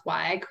 And that's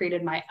why I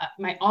created my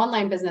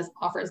online business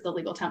offers the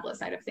legal template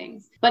side of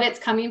things. But it's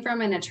coming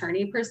from an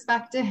attorney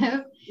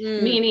perspective,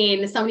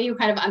 meaning somebody who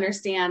kind of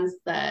understands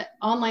the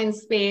online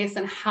space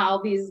and how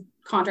these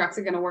contracts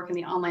are going to work in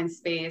the online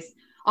space.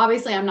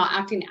 Obviously, I'm not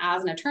acting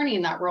as an attorney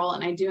in that role.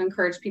 And I do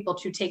encourage people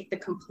to take the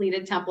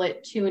completed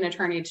template to an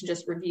attorney to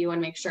just review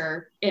and make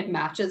sure it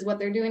matches what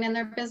they're doing in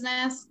their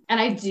business. And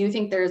I do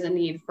think there's a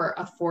need for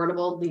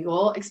affordable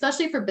legal,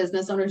 especially for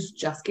business owners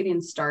just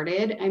getting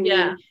started. I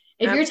mean,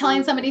 if you're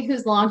telling somebody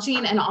who's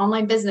launching an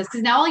online business,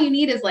 because now all you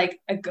need is like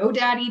a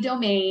GoDaddy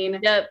domain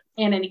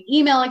and an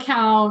email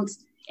account,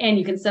 and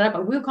you can set up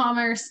a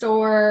WooCommerce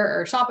store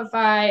or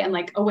Shopify and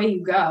like away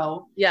you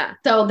go. Yeah.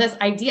 So this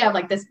idea of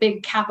like this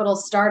big capital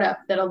startup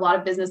that a lot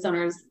of business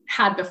owners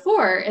had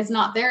before is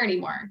not there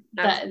anymore.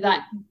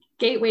 That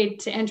gateway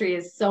to entry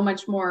is so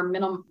much more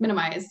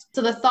minimized.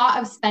 So the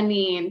thought of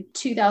spending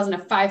 $2,000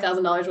 to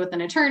 $5,000 with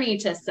an attorney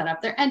to set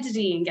up their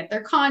entity and get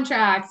their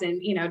contracts and,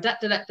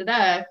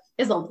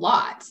 is a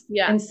lot.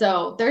 Yeah. And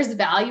so there's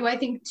value, I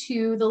think,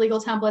 to the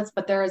legal templates,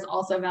 but there is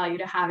also value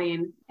to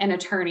having an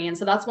attorney. And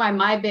so that's why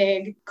my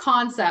big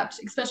concept,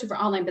 especially for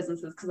online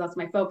businesses, because that's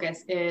my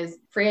focus, is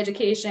free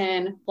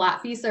education,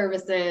 flat fee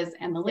services,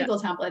 and the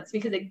legal templates,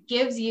 because it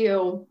gives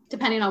you,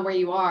 depending on where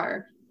you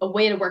are, a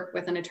way to work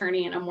with an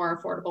attorney in a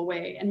more affordable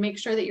way and make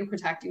sure that you're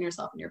protecting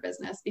yourself and your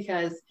business,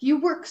 because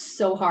you work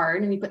so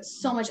hard and you put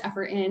so much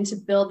effort in to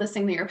build this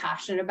thing that you're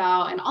passionate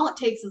about. And all it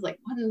takes is like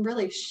one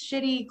really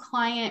shitty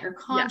client or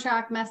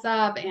contract mess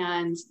up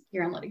and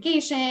you're in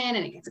litigation and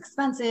it gets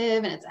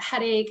expensive and it's a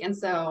headache. And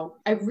so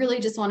I really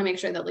just want to make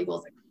sure that legal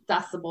is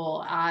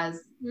accessible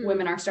as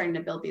women are starting to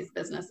build these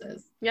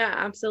businesses. Yeah,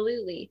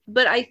 absolutely.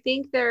 But I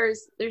think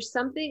there's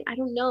something, I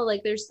don't know,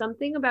 like there's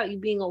something about you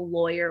being a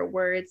lawyer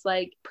where it's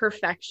like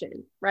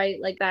perfection, right?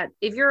 Like that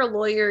if you're a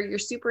lawyer, you're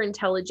super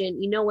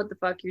intelligent, you know what the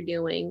fuck you're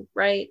doing,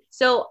 right?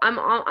 So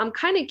I'm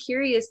kind of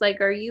curious,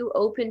 like, are you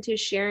open to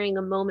sharing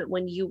a moment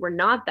when you were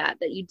not that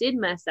you did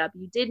mess up,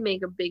 you did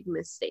make a big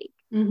mistake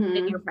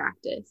in your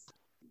practice?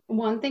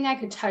 one thing I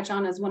could touch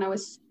on is when I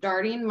was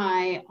starting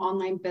my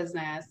online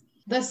business,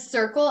 the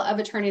circle of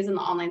attorneys in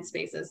the online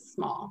space is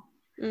small.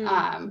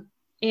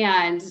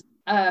 And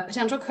a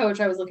potential coach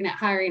I was looking at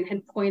hiring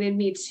had pointed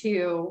me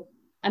to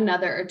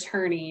another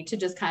attorney to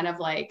just kind of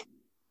like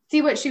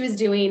see what she was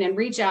doing and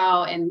reach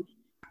out and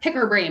pick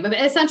her brain. But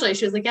essentially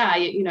she was like, yeah,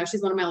 you know,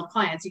 she's one of my old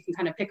clients. You can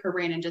kind of pick her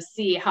brain and just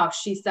see how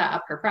she set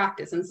up her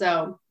practice. And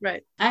so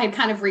I had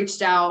kind of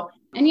reached out.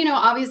 And, you know,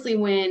 obviously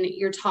when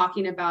you're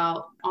talking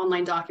about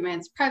online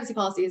documents, privacy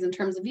policies in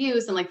terms of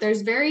use, and like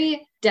there's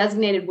very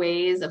designated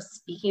ways of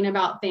speaking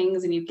about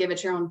things and you give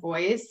it your own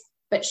voice.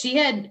 But she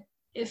had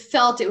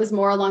felt it was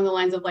more along the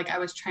lines of like I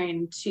was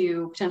trying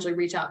to potentially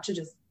reach out to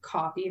just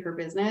copy her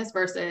business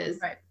versus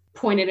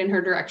point it in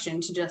her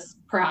direction to just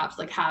perhaps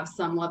like have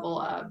some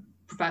level of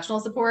professional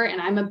support.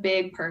 And I'm a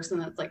big person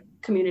that's like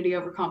community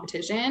over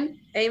competition.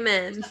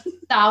 Amen.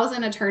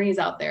 1,000 attorneys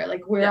out there.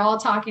 Like we're all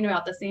talking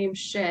about the same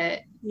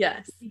shit.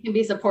 Yes. You can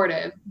be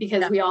supportive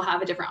because we all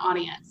have a different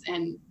audience.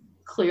 And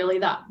clearly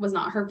that was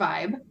not her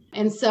vibe.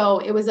 And so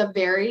it was a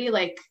very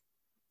like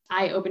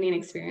eye-opening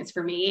experience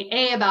for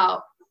me,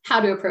 about how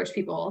to approach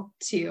people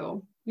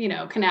to, you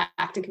know,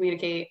 connect and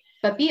communicate,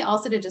 but B,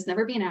 also to just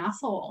never be an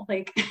asshole.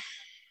 Like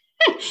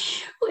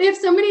if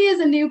somebody is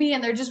a newbie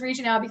and they're just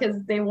reaching out because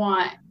they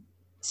want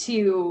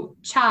to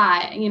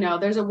chat, you know,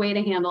 there's a way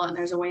to handle it and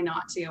there's a way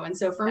not to. And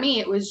so for me,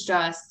 it was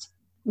just,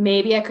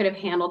 maybe I could have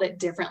handled it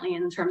differently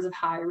in terms of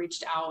how I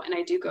reached out. And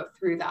I do go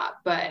through that,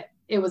 but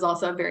it was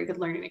also a very good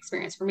learning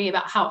experience for me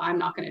about how I'm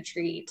not going to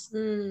treat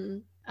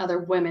other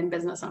women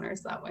business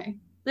owners that way.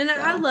 And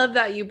I love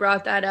that you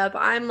brought that up.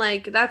 I'm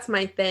like, that's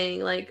my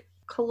thing. Like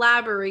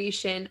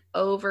collaboration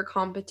over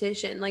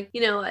competition. Like,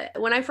 you know,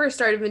 when I first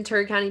started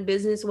Ventura County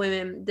Business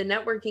Women, the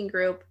networking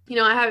group, you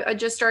know, I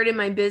just started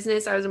my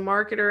business. I was a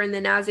marketer. And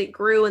then as it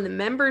grew and the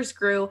members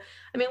grew,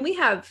 I mean, we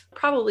have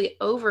probably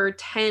over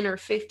 10 or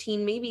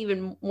 15, maybe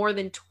even more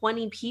than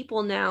 20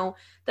 people now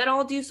that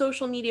all do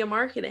social media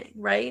marketing,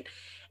 right?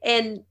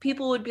 And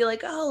people would be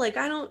like, oh, like,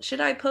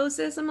 should I post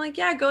this? I'm like,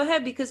 yeah, go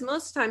ahead. Because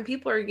most of the time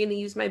people are going to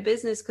use my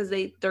business because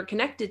they're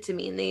connected to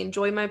me and they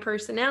enjoy my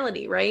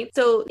personality. Right.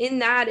 So in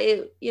that,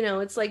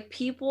 it's like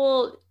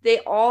people, they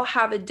all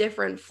have a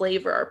different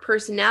flavor. Our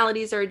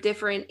personalities are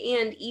different.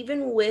 And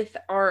even with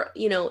our,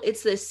 you know,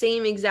 it's the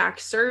same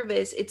exact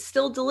service, it's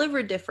still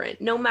delivered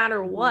different no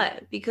matter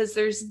what, because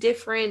there's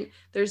different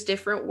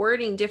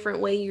wording,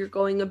 different way you're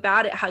going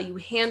about it, how you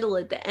handle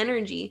it, the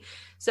energy.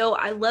 So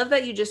I love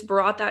that you just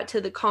brought that to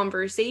the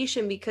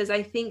conversation, because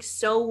I think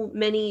so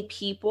many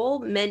people,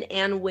 men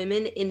and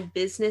women in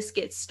business,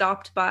 get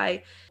stopped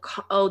by,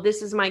 oh,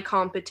 this is my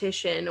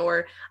competition,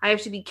 or I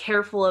have to be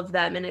careful of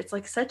them. And it's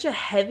like such a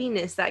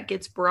heaviness that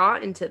gets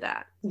brought into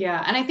that.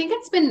 Yeah. And I think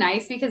it's been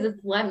nice because it's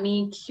let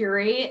me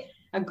curate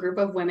a group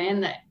of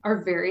women that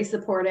are very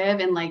supportive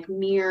and like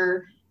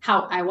mirror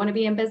how I want to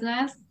be in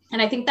business.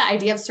 And I think the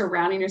idea of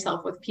surrounding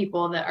yourself with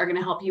people that are going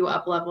to help you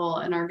up level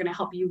and are going to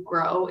help you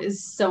grow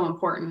is so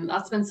important.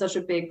 That's been such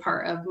a big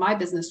part of my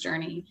business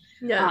journey.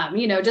 Yeah.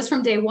 You know, just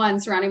from day one,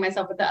 surrounding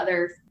myself with the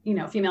other, you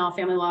know, female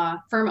family law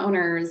firm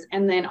owners.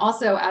 And then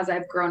also as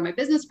I've grown my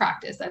business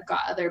practice, I've got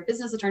other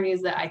business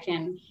attorneys that I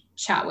can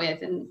chat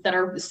with and that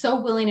are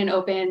so willing and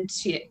open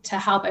to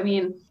help. I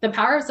mean, the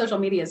power of social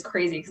media is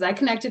crazy, because I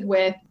connected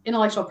with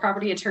intellectual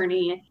property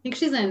attorney. I think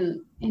she's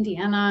in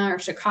Indiana or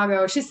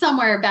Chicago. She's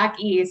somewhere back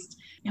east.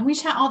 And we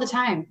chat all the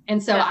time.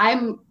 And so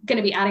I'm going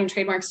to be adding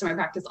trademarks to my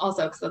practice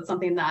also, because that's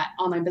something that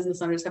online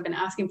business owners have been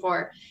asking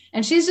for.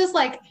 And she's just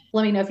like,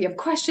 let me know if you have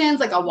questions.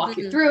 Like, I'll walk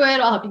you through it.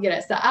 I'll help you get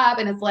it set up.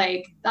 And it's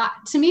like, that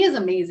to me is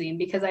amazing,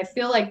 because I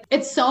feel like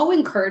it's so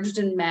encouraged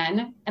in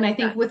men. And I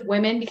think with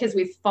women, because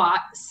we've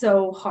fought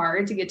so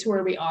hard to get to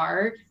where we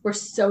are, we're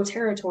so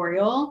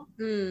territorial.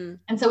 And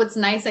so it's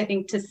nice, I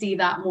think, to see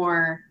that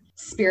more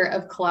spirit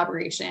of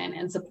collaboration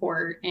and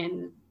support,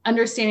 and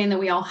understanding that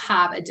we all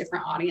have a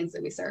different audience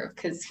that we serve,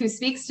 because who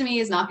speaks to me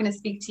is not going to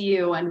speak to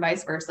you, and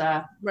vice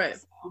versa. Right.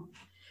 So.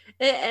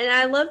 And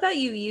I love that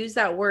you use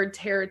that word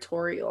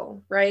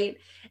territorial, right?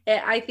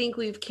 I think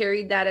we've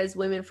carried that as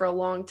women for a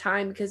long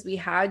time because we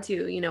had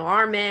to, you know,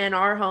 our men,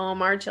 our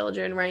home, our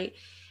children, right?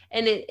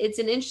 And it's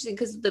an interesting,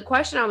 because the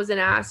question I was going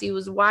to ask you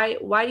was why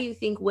do you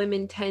think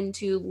women tend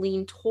to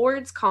lean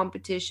towards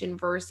competition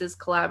versus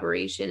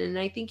collaboration? And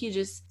I think you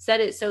just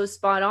said it so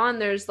spot on.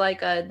 There's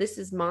like this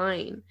is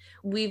mine.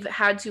 We've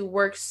had to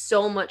work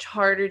so much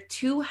harder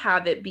to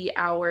have it be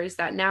ours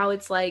that now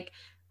it's like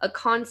a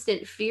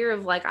constant fear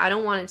of like, I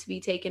don't want it to be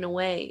taken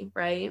away.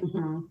 Right.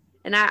 Mm-hmm.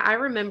 And I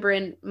remember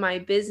in my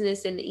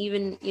business, and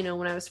even, you know,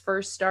 when I was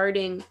first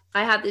starting,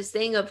 I had this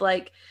thing of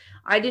like,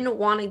 I didn't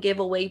want to give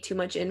away too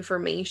much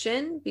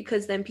information,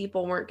 because then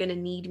people weren't going to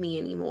need me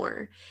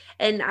anymore.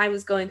 And I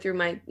was going through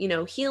my, you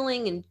know,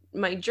 healing and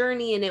my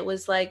journey. And it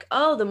was like,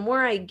 oh, the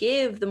more I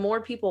give, the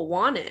more people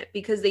want it,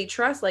 because they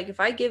trust, like, if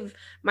I give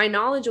my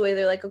knowledge away,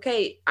 they're like,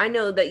 okay, I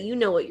know that you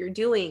know what you're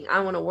doing.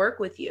 I want to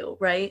work with you.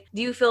 Right.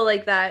 Do you feel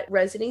like that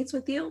resonates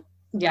with you?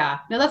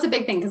 Yeah, no, that's a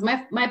big thing, because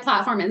my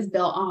platform is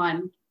built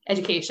on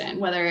education,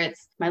 whether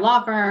it's my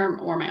law firm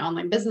or my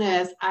online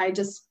business. I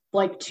just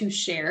like to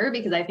share,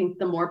 because I think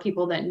the more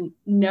people that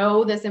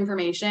know this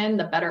information,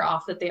 the better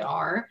off that they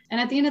are.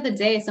 And at the end of the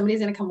day, somebody's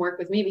going to come work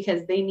with me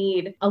because they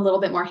need a little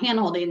bit more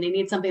handholding. They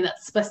need something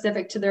that's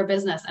specific to their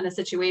business and a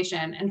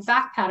situation. And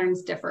fact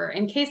patterns differ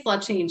and case law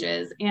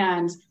changes.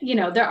 And,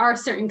 there are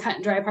certain cut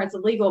and dry parts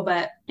of legal,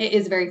 but it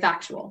is very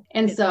factual.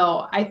 And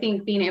so I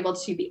think being able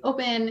to be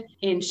open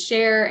and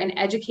share and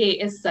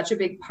educate is such a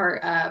big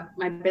part of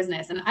my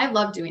business. And I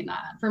love doing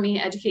that. For me,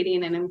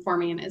 educating and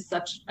informing is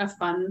such a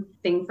fun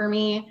thing for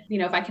me.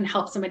 If I can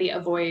help somebody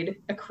avoid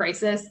a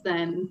crisis,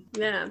 then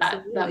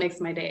that makes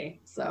my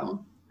day.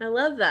 So I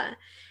love that.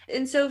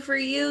 And so for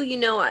you,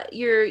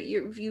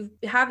 you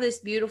have this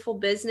beautiful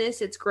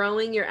business, it's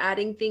growing, you're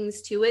adding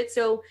things to it.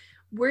 So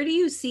where do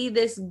you see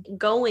this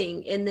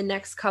going in the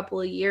next couple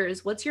of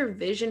years? What's your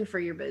vision for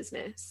your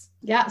business?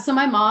 Yeah. So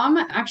my mom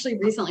actually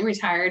recently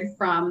retired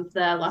from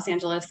the Los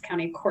Angeles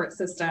County court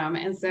system.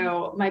 And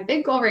so my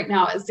big goal right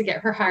now is to get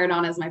her hired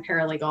on as my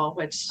paralegal,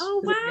 which is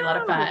going to be a lot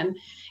of fun.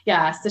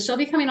 Yeah. So she'll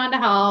be coming on to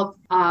help.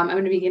 I'm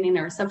going to be getting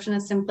a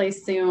receptionist in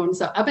place soon.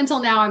 So up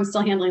until now, I'm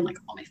still handling like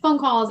all my phone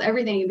calls,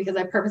 everything, because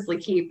I purposely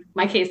keep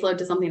my caseload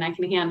to something I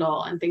can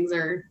handle, and things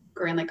are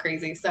growing like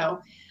crazy. So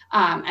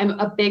I'm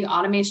a big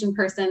automation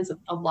person, so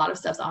a lot of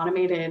stuff's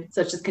automated.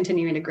 So it's just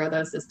continuing to grow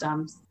those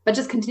systems, but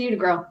just continue to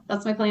grow.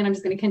 That's my plan. I'm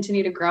just going to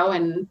continue to grow,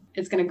 and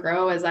it's going to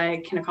grow as I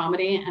can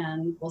accommodate,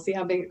 and we'll see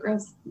how big it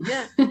grows.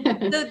 Yeah.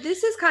 So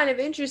this is kind of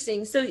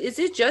interesting. So is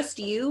it just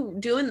you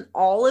doing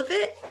all of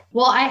it?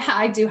 Well,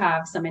 I do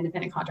have some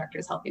independent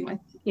contractors helping with,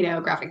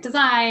 graphic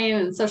design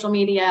and social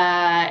media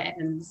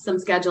and some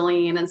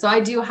scheduling. And so I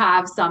do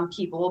have some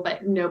people,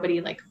 but nobody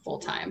like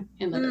full-time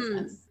in the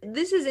business.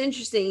 This is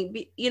interesting,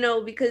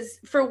 because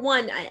for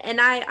one,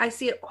 I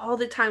see it all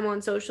the time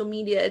on social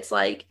media. It's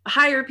like,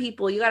 hire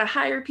people. You got to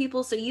hire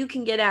people so you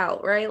can get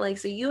out, right? Like,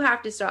 so you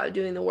have to stop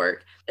doing the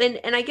work.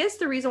 And I guess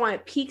the reason why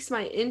it piques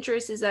my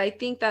interest is that I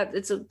think that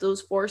it's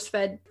those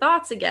force-fed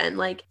thoughts again.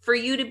 Like, for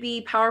you to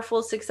be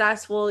powerful,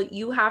 successful,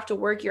 you have to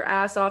work your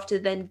ass off to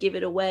then give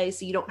it away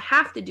so you don't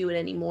have to do it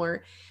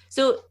anymore.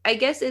 So I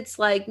guess it's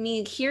like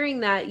me hearing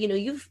that,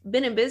 you've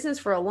been in business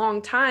for a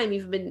long time,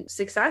 you've been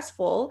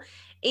successful,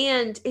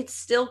 and it's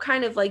still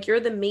kind of like you're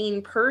the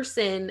main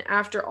person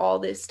after all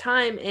this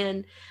time.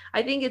 And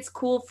I think it's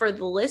cool for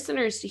the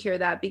listeners to hear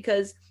that,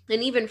 because,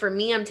 and even for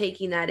me, I'm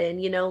taking that in,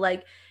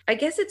 like, I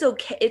guess it's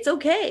okay. It's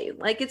okay.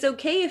 Like, it's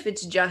okay if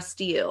it's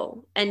just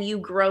you and you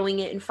growing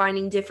it and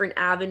finding different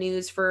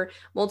avenues for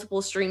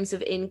multiple streams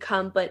of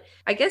income. But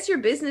I guess your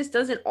business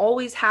doesn't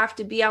always have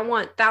to be, I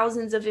want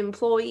thousands of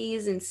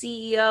employees and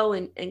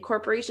CEO and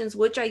corporations,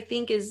 which I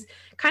think is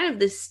kind of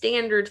the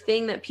standard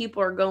thing that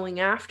people are going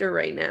after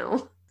right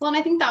now. Well, and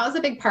I think that was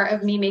a big part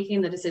of me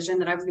making the decision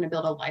that I was going to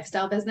build a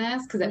lifestyle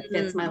business, because it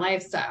fits my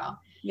lifestyle.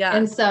 Yeah.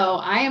 And so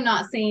I am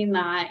not saying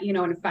that,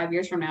 in 5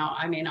 years from now,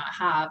 I may not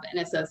have an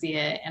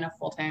associate and a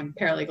full-time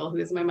paralegal who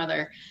is my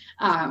mother.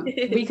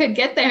 We could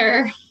get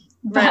there,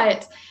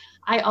 but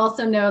I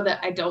also know that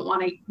I don't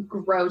want to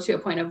grow to a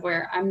point of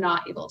where I'm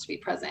not able to be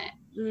present.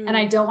 And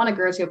I don't want to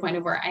grow to a point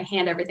of where I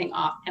hand everything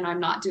off and I'm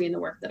not doing the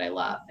work that I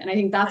love. And I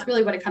think that's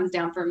really what it comes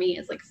down for me,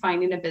 is like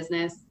finding a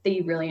business that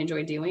you really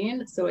enjoy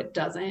doing. So it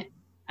doesn't,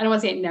 I don't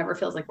want to say it never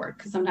feels like work,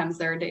 because sometimes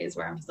there are days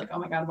where I'm just like, oh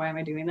my God, why am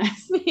I doing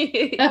this?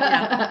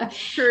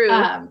 True.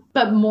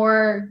 But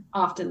more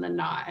often than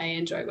not, I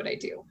enjoy what I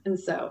do. And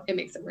so it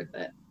makes it worth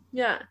it.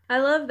 Yeah, I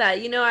love that.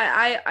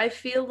 I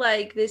feel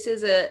like this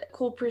is a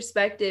cool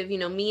perspective,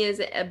 me as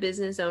a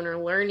business owner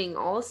learning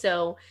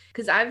also,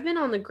 because I've been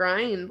on the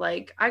grind.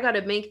 Like, I got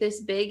to make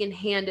this big and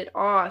hand it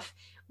off,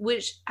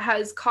 which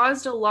has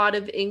caused a lot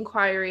of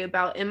inquiry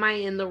about, am I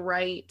in the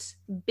right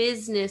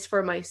business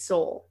for my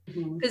soul?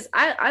 Because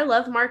I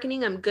love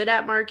marketing. I'm good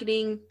at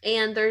marketing.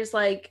 And there's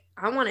like,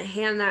 I want to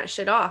hand that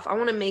shit off. I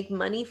want to make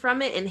money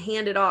from it and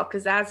hand it off,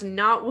 because that's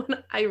not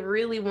what I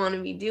really want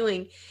to be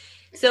doing.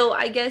 So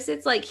I guess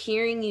it's like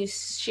hearing you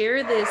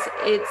share this,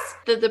 it's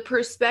the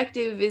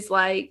perspective is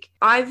like,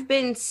 I've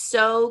been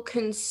so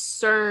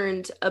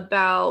concerned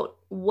about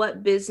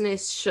what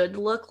business should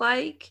look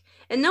like.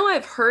 And though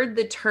I've heard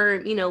the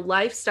term,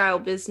 lifestyle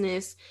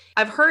business,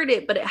 I've heard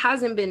it, but it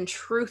hasn't been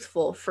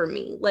truthful for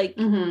me. Like,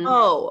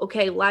 oh,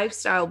 okay,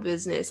 lifestyle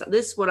business,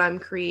 this is what I'm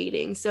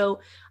creating.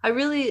 So I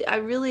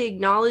really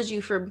acknowledge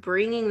you for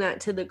bringing that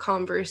to the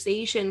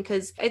conversation,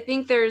 because I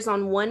think there's,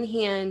 on one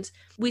hand,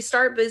 we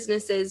start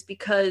businesses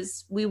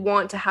because we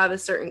want to have a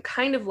certain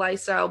kind of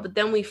lifestyle, but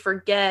then we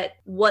forget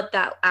what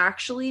that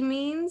actually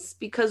means,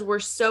 because we're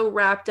so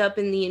wrapped up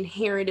in the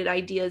inherited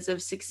ideas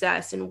of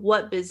success and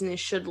what business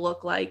should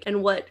look like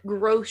and what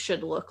growth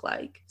should look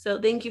like.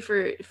 So thank you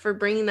for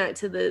bringing that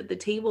to the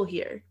table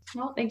here.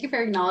 Well, thank you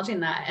for acknowledging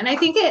that. And I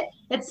think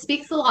it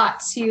speaks a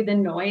lot to the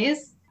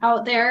noise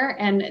out there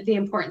and the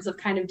importance of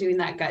kind of doing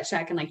that gut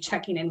check and like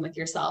checking in with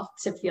yourself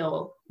to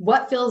feel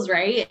what feels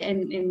right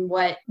and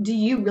what do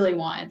you really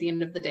want at the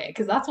end of the day,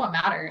 because that's what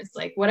matters.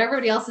 Like, what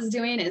everybody else is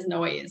doing is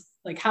noise.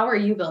 Like, how are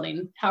you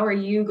building? How are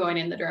you going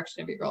in the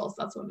direction of your goals?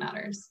 That's what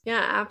matters.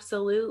 Yeah,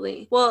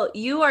 absolutely. Well,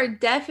 you are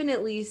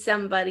definitely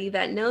somebody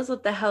that knows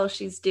what the hell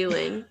she's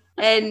doing.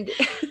 And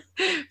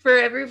for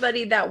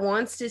everybody that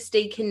wants to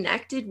stay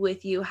connected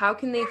with you, how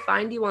can they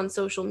find you on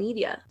social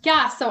media?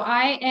 Yeah, so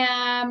I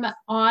am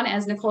on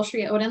as Nicole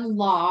Street Oden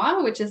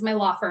Law, which is my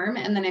law firm.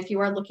 And then if you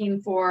are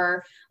looking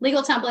for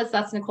legal templates,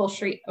 that's Nicole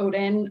Street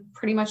Oden,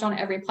 pretty much on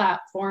every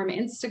platform,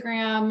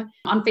 Instagram,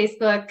 on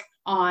Facebook,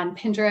 on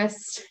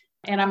Pinterest,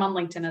 and I'm on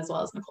LinkedIn as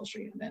well as Nicole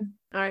Street Oden.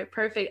 All right,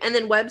 perfect. And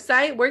then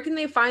website, where can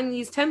they find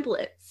these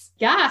templates?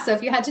 Yeah, so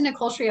if you head to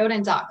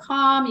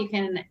NicoleStreetOden.com, you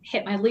can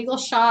hit my legal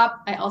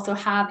shop. I also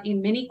have a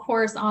mini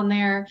course on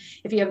there.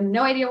 If you have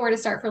no idea where to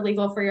start for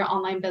legal for your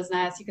online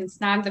business, you can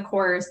snag the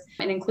course.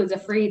 It includes a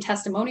free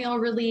testimonial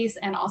release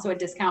and also a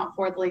discount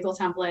for the legal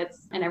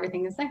templates, and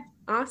everything is there.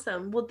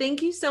 Awesome. Well,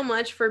 thank you so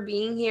much for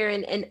being here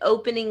and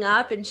opening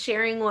up and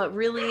sharing what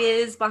really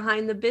is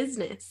behind the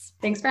business.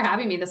 Thanks for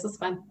having me. This was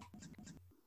fun.